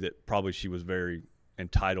the way that probably she was very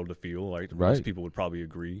entitled to feel, like most people would probably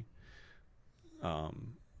agree.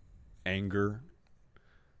 Anger,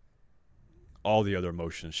 all the other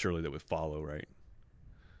emotions surely that would follow, right?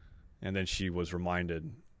 And then she was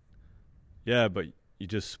reminded, but you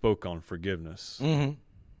just spoke on forgiveness. And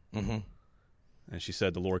she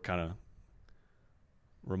said the Lord kind of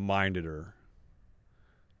reminded her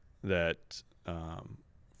that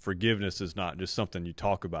forgiveness is not just something you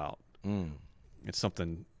talk about. It's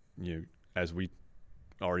something, as we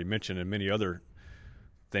already mentioned, and many other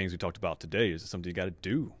things we talked about today is something you got to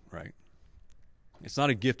do, right? It's not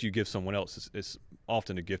a gift you give someone else. It's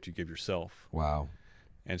often a gift you give yourself. Wow.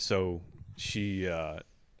 And so she,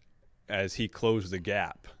 as he closed the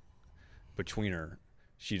gap between her,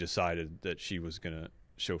 she decided that she was going to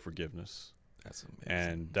show forgiveness. That's amazing.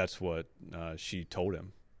 And that's what she told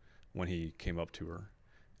him when he came up to her.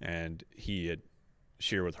 And he had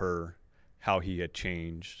shared with her how he had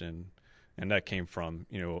changed. And that came from,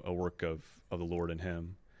 a work of the Lord in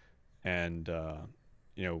him. And,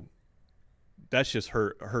 that's just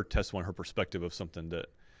her testimony, her perspective of something that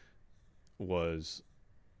was,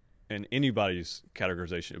 in anybody's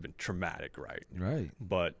categorization, have been traumatic, right? Right.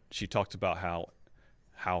 But she talked about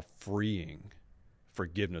how freeing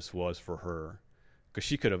forgiveness was for her, because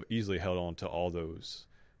she could have easily held on to all those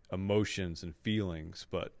emotions and feelings,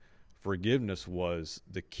 but forgiveness was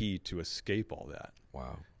the key to escape all that.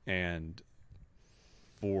 Wow. And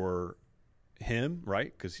for him,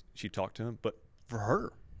 right, because she talked to him, but for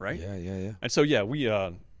her, right? Yeah. And so,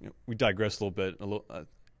 we digress a little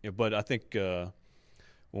bit, but I think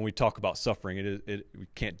when we talk about suffering, we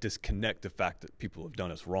can't disconnect the fact that people have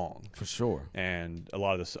done us wrong. For sure. And a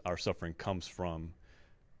lot of our suffering comes from,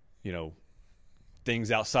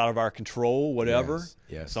 things outside of our control, whatever.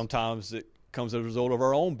 Yes. Sometimes it comes as a result of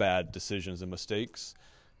our own bad decisions and mistakes,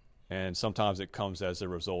 and sometimes it comes as a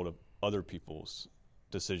result of other people's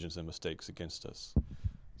decisions and mistakes against us.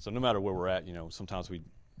 So no matter where we're at, sometimes we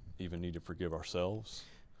even need to forgive ourselves.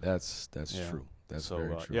 That's true. That's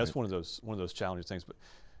very true. Yeah, it's one of those challenging things. But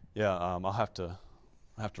I'll have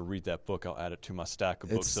to read that book. I'll add it to my stack of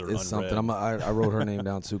books that are unread. It's something. I wrote her name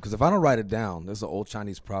down too, because if I don't write it down, there's an old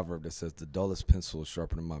Chinese proverb that says the dullest pencil is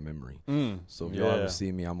sharper than my memory. So if y'all ever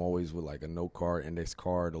see me, I'm always with like a note card, index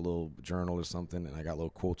card, a little journal or something, and I got little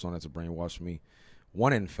quotes on it to brainwash me.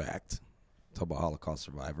 One, in fact, talk about Holocaust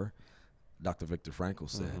survivor, Dr. Viktor Frankl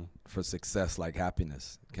said, for success like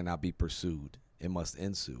happiness cannot be pursued. It must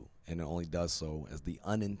ensue, and it only does so as the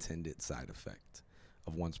unintended side effect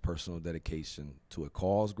of one's personal dedication to a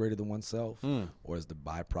cause greater than oneself, or as the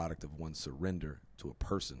byproduct of one's surrender to a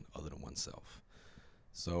person other than oneself.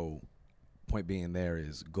 So point being there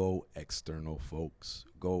is go external, folks.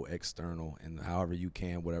 Go external, and however you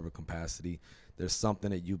can, whatever capacity. There's something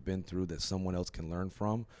that you've been through that someone else can learn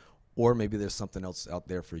from, or maybe there's something else out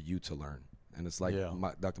there for you to learn. And it's like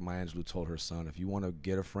Dr. Maya Angelou told her son, if you want to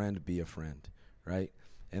get a friend, be a friend, right?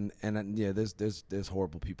 And there's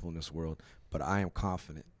horrible people in this world, but I am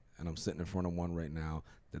confident, and I'm sitting in front of one right now,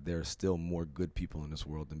 that there are still more good people in this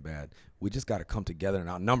world than bad. We just got to come together and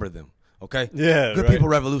outnumber them, okay? Yeah, good right. people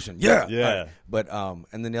revolution, yeah. Right. But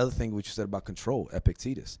and then the other thing which you said about control,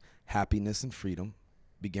 Epictetus, happiness and freedom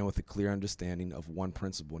begin with a clear understanding of one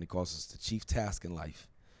principle, and he calls us the chief task in life.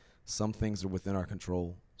 Some things are within our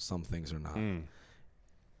control, some things are not.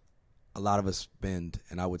 A lot of us spend,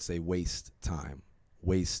 and I would say waste time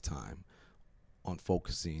on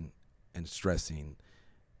focusing and stressing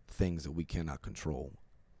things that we cannot control.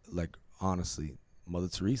 Like, honestly, Mother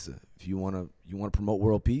Teresa, if you want to promote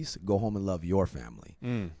world peace, go home and love your family,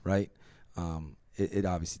 right? It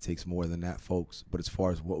obviously takes more than that, folks. But as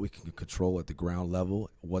far as what we can control at the ground level,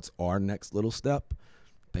 what's our next little step?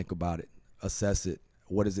 Think about it. Assess it.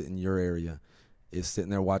 What is it in your area? Is sitting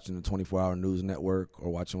there watching the 24-hour news network or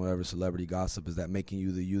watching whatever celebrity gossip, is that making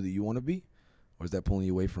you the you that you want to be? Or is that pulling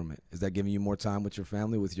you away from it? Is that giving you more time with your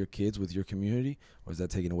family, with your kids, with your community? Or is that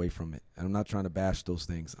taking away from it? And I'm not trying to bash those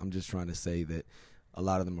things. I'm just trying to say that a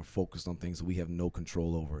lot of them are focused on things that we have no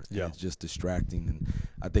control over. Yeah. It's just distracting. And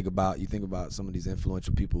you think about some of these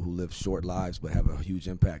influential people who live short lives but have a huge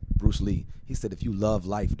impact. Bruce Lee, he said, if you love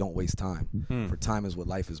life, don't waste time. For time is what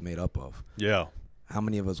life is made up of. Yeah. How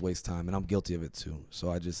many of us waste time? And I'm guilty of it too.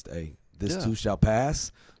 So this too shall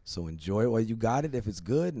pass. So enjoy it while you got it if it's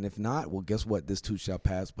good. And if not, well, guess what? This too shall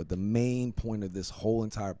pass. But the main point of this whole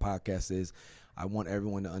entire podcast is I want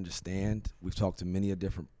everyone to understand. We've talked to many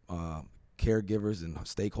different caregivers and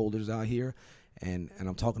stakeholders out here. And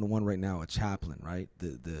I'm talking to one right now, a chaplain, right?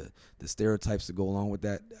 The stereotypes that go along with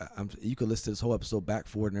that. You could listen to this whole episode back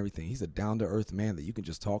forward and everything. He's a down-to-earth man that you can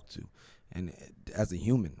just talk to. And as a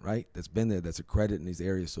human, right, that's been there, that's a credit in these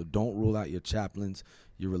areas. So don't rule out your chaplains,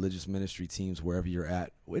 your religious ministry teams, wherever you're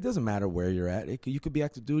at. It doesn't matter where you're at. You could be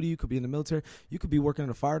active duty. You could be in the military. You could be working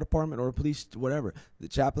in a fire department or a police, whatever. The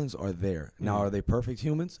chaplains are there. Now, are they perfect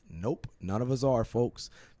humans? Nope. None of us are, folks.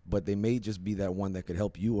 But they may just be that one that could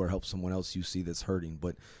help you or help someone else you see that's hurting.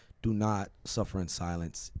 But do not suffer in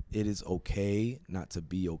silence. It is okay not to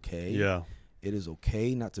be okay. Yeah. It is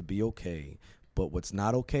okay not to be okay. But what's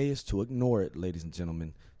not okay is to ignore it, ladies and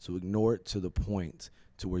gentlemen, to ignore it to the point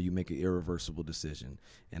to where you make an irreversible decision.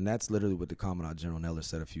 And that's literally what the Commandant General Neller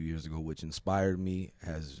said a few years ago, which inspired me,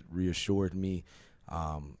 has reassured me,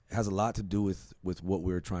 has a lot to do with what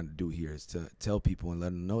we're trying to do here, is to tell people and let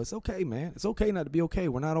them know it's okay, man. It's okay not to be okay.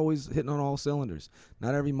 We're not always hitting on all cylinders.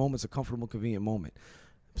 Not every moment's a comfortable, convenient moment.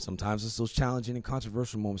 Sometimes it's those challenging and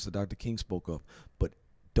controversial moments that Dr. King spoke of. But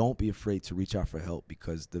don't be afraid to reach out for help,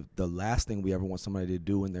 because the last thing we ever want somebody to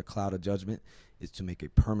do in their cloud of judgment is to make a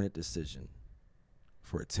permanent decision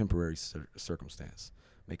for a temporary circumstance.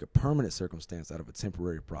 Make a permanent circumstance out of a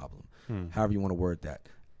temporary problem. However you want to word that.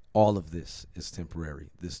 All of this is temporary.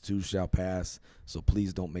 This too shall pass. So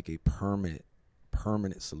please don't make a permanent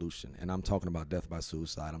solution. And I'm talking about death by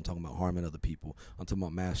suicide. I'm talking about harming other people. I'm talking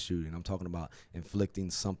about mass shooting. I'm talking about inflicting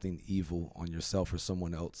something evil on yourself or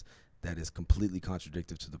someone else that is completely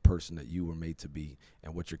contradictory to the person that you were made to be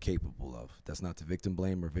and what you're capable of. That's not to victim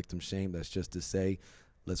blame or victim shame. That's just to say,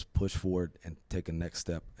 let's push forward and take a next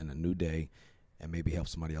step in a new day and maybe help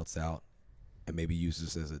somebody else out. And maybe use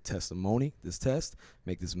this as a testimony, this test,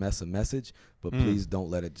 make this mess a message, but please don't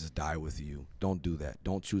let it just die with you. Don't do that.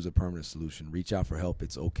 Don't choose a permanent solution. Reach out for help.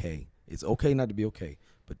 It's okay. It's okay not to be okay,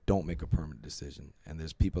 but don't make a permanent decision. And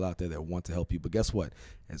there's people out there that want to help you. But guess what?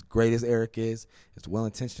 As great as Eric is, as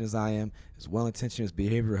well-intentioned as I am, as well-intentioned as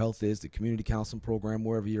behavioral health is, the community counseling program,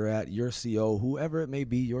 wherever you're at, your CO, whoever it may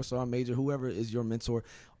be, your sergeant major, whoever is your mentor,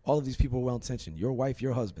 all of these people are well-intentioned. Your wife,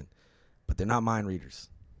 your husband, but they're not mind readers.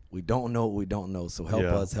 We don't know what we don't know, so help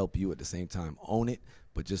us help you at the same time. Own it,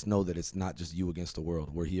 but just know that it's not just you against the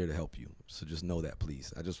world. We're here to help you, so just know that,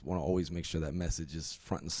 please. I just want to always make sure that message is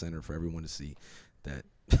front and center for everyone to see that,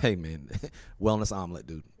 hey, man, wellness omelet,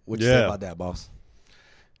 dude. What you say about that, boss?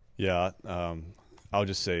 Yeah, I'll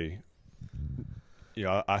just say,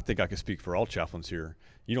 I think I can speak for all chaplains here.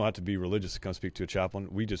 You don't have to be religious to come speak to a chaplain.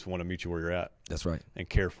 We just want to meet you where you're at. That's right. And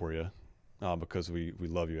care for you. Because we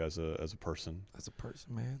love you as a person. As a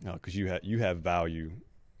person, man. Because you have value,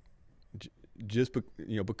 just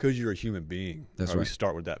because you're a human being. That's right. We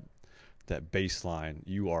start with that baseline.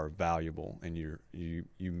 You are valuable, and you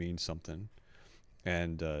mean something,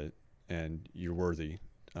 and you're worthy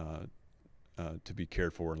to be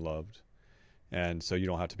cared for and loved. And so you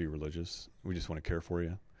don't have to be religious. We just want to care for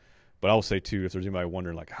you. But I will say too, if there's anybody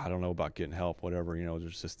wondering, like, I don't know about getting help, whatever,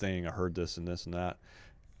 there's this thing, I heard this and this and that.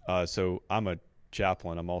 So I'm a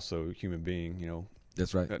chaplain. I'm also a human being,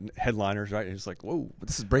 That's right. Headliners, right? It's like, whoa. But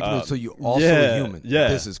this is breaking news, so you're also a human. Yeah.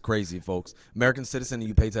 This is crazy, folks. American citizen and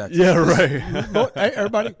you pay taxes. Yeah, right. Hey,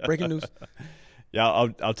 everybody, breaking news. Yeah,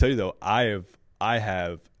 I'll tell you, though, I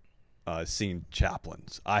have seen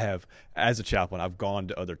chaplains. As a chaplain, I've gone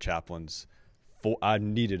to other chaplains. I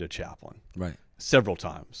needed a chaplain. Right. Several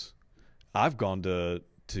times. I've gone to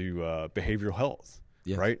behavioral health.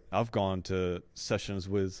 Yes. Right. I've gone to sessions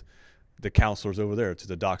with the counselors over there, to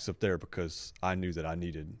the docs up there, because I knew that I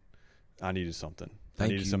needed something. I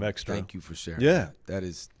needed some extra. Thank you for sharing. Yeah. That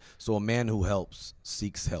is so. A man who helps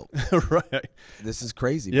seeks help. Right. This is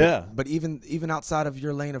crazy. Yeah. But even outside of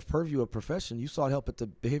your lane of purview of profession, you sought help at the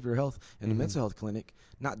behavioral health and the mental health clinic,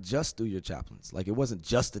 not just through your chaplains. Like, it wasn't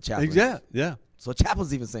just the chaplain. Yeah. So a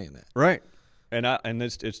chaplain's even saying that. Right. And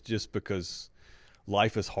it's just because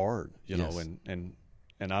life is hard, know,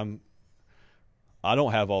 and I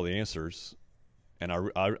don't have all the answers, and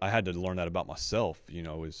I had to learn that about myself.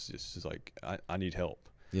 It's just like I need help.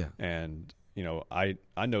 Yeah. And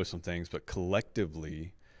I know some things, but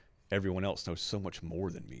collectively, everyone else knows so much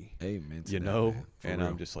more than me. Amen. And real.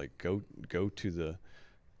 I'm just like, go to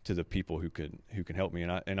the people who can help me.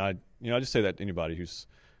 And I just say that to anybody who's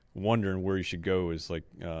wondering where you should go is like,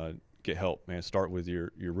 get help, man. Start with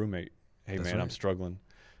your roommate. Hey, that's man, right. I'm struggling.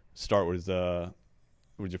 Start with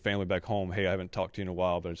your family back home. Hey, I haven't talked to you in a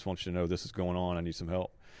while, but I just want you to know this is going on. I need some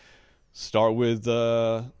help. Start with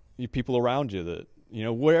you people around you that,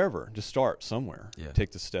 wherever. Just start somewhere. Yeah.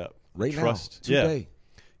 Take the step. Right. Trust. Now. Today.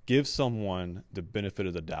 Yeah. Give someone the benefit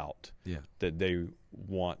of the doubt that they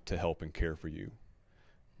want to help and care for you.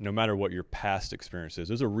 No matter what your past experience is.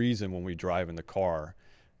 There's a reason when we drive in the car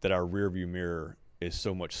that our rearview mirror is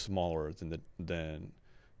so much smaller than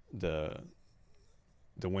the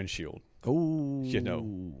windshield. Oh,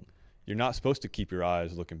 you're not supposed to keep your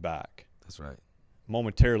eyes looking back. That's right.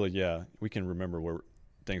 Momentarily, yeah, we can remember where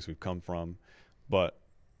things we've come from, but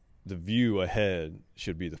the view ahead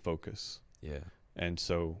should be the focus. Yeah. And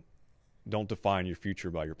so, don't define your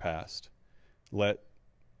future by your past.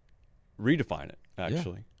 Redefine it,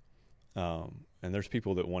 actually. Yeah. And there's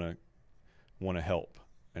people that want to help,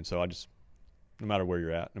 and so no matter where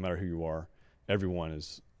you're at, no matter who you are, everyone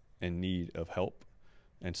is in need of help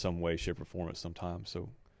in some way, shape, or form at some time. So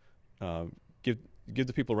give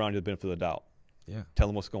the people around you the benefit of the doubt. Yeah. Tell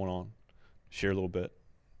them what's going on. Share a little bit.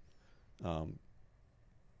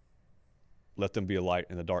 Let them be a light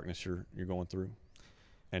in the darkness you're going through,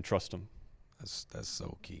 and trust them. That's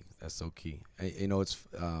so key. That's so key. You know, it's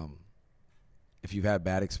if you've had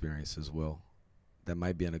bad experiences, well, that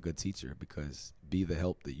might be a good teacher, because be the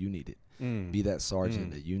help that you needed. Be that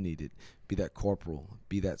sergeant that you needed. Be that corporal.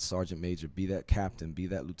 Be that sergeant major. Be that captain. Be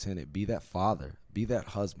that lieutenant. Be that father. Be that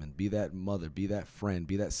husband. Be that mother. Be that friend.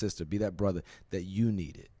 Be that sister. Be that brother that you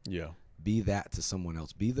needed. Yeah. Be that to someone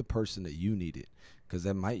else. Be the person that you needed. Because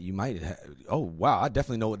you might oh, wow, I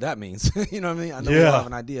definitely know what that means. You know what I mean? I know we all have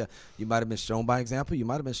an idea. You might have been shown by example. You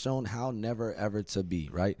might have been shown how never, ever to be,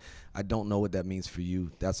 right? I don't know what that means for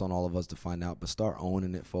you. That's on all of us to find out. But start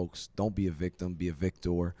owning it, folks. Don't be a victim. Be a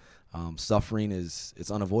victor. Suffering it's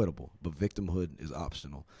unavoidable, but victimhood is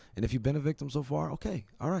optional. And if you've been a victim so far, okay,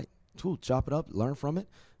 all right, cool. Chop it up, learn from it.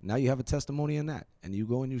 Now you have a testimony in that, and you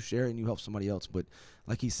go and you share it and you help somebody else. But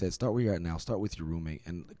like he said, start where you're at now. Start with your roommate.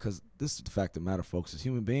 And because this is the fact of the matter, folks, as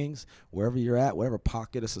human beings, wherever you're at, whatever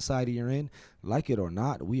pocket of society you're in, like it or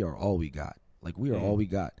not, we are all we got. Like, we are all we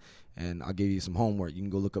got. And I'll give you some homework. You can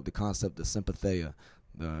go look up the concept of sympatheia.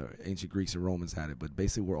 The ancient Greeks and Romans had it. But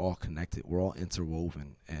basically, we're all connected. We're all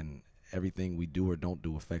interwoven. And everything we do or don't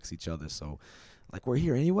do affects each other. So, like, we're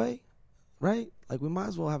here anyway, right? Like, we might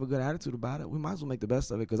as well have a good attitude about it. We might as well make the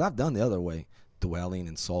best of it, because I've done the other way, dwelling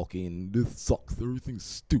and sulking, and this sucks, everything's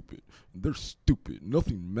stupid, they're stupid,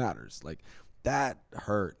 nothing matters. Like, that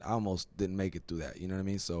hurt. I almost didn't make it through that, you know what I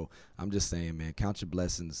mean? So I'm just saying, man, count your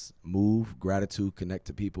blessings, move, gratitude, connect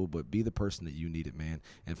to people, but be the person that you needed, man.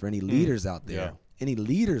 And for any leaders out there,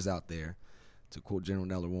 to quote General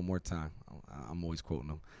Neller one more time, I'm always quoting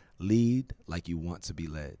him, lead like you want to be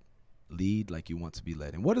led. Lead like you want to be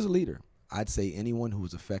led. And what is a leader? I'd say anyone who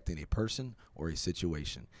is affecting a person or a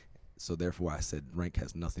situation. So therefore, I said rank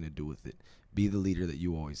has nothing to do with it. Be the leader that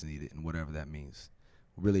you always needed, and whatever that means.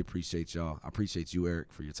 Really appreciate y'all. I appreciate you,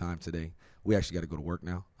 Eric, for your time today. We actually got to go to work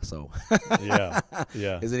now. So yeah.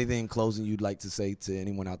 Is there anything in closing you'd like to say to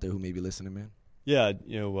anyone out there who may be listening, man? Yeah,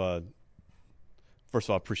 first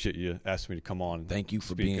of all, I appreciate you asking me to come on. Thank you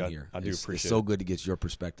for being here. I do appreciate it. It's so good to get your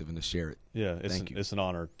perspective and to share it. Yeah, it's an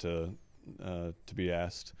honor to be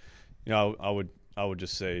asked. I would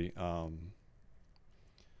just say,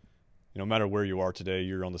 no matter where you are today,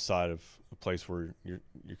 you're on the side of a place where you're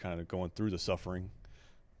kind of going through the suffering,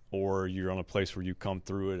 or you're on a place where you come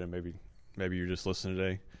through it, and maybe you're just listening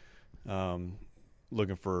today,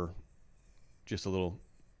 looking for just a little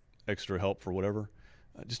extra help for whatever.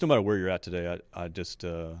 Just no matter where you're at today, I just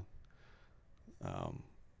want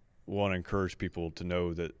to encourage people to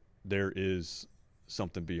know that there is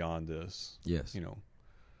something beyond this. Yes.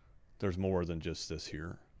 There's more than just this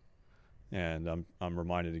here. And I'm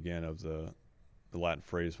reminded again of the Latin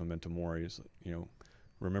phrase memento mori, is,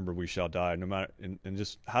 remember we shall die. No matter, and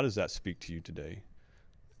just how does that speak to you today?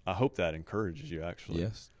 I hope that encourages you, actually.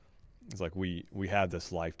 Yes. It's like we have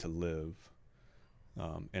this life to live.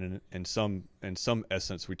 And in some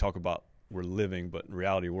essence, we talk about we're living, but in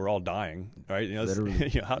reality, we're all dying, right? Literally.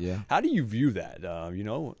 How do you view that?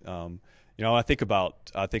 I think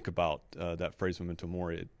about that phrase memento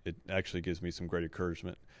mori. It actually gives me some great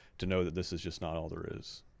encouragement to know that this is just not all there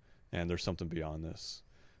is, and there's something beyond this.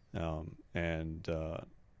 And to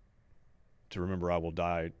remember I will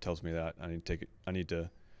die tells me that I need to take it.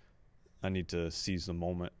 I need to seize the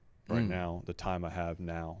moment right now, the time I have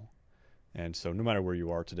now. And so no matter where you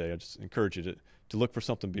are today, I just encourage you to look for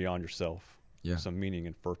something beyond yourself, some meaning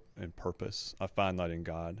and purpose. I find that in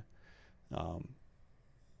God,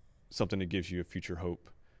 something that gives you a future hope,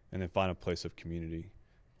 and then find a place of community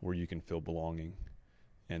where you can feel belonging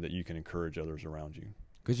and that you can encourage others around you.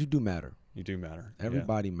 Because you do matter. You do matter.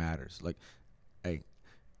 Everybody matters. Like, hey,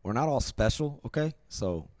 we're not all special, okay?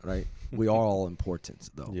 So, right, we are all important,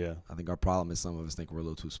 though. Yeah. I think our problem is some of us think we're a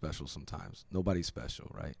little too special sometimes. Nobody's special,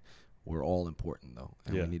 right? We're all important, though,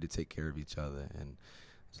 and we need to take care of each other and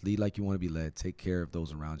just lead like you want to be led. Take care of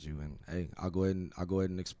those around you, and hey, I'll go ahead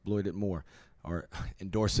and exploit it more, or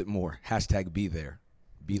endorse it more. # be there,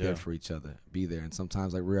 be there for each other, be there. And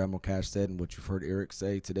sometimes, like Rear Admiral Cash said, and what you've heard Eric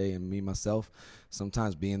say today, and me myself,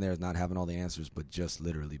 sometimes being there is not having all the answers, but just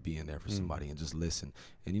literally being there for somebody and just listen.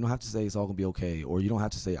 And you don't have to say it's all gonna be okay, or you don't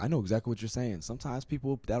have to say I know exactly what you're saying. Sometimes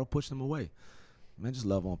people that'll push them away. Man, just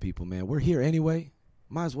love on people, man. We're here anyway.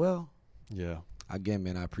 Might as well. Yeah. Again,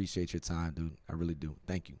 man, I appreciate your time, dude. I really do.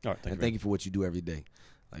 Thank you. All right, thank you for what you do every day.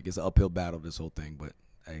 Like, it's an uphill battle, this whole thing, but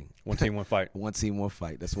hey. One team, one fight. One team, one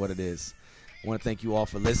fight. That's what it is. I want to thank you all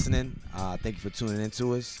for listening. Thank you for tuning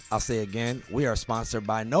into us. I'll say again, we are sponsored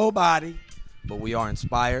by nobody, but we are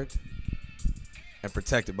inspired. and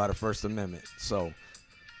protected by the First Amendment. So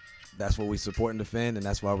that's what we support and defend, and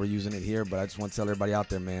that's why we're using it here. But I just want to tell everybody out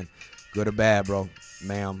there, man, good or bad, bro,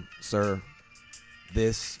 ma'am, sir,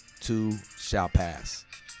 this too shall pass.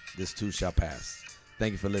 This too shall pass.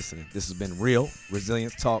 Thank you for listening. This has been Real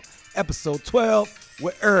Resilience Talk, episode 12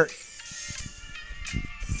 with Eric.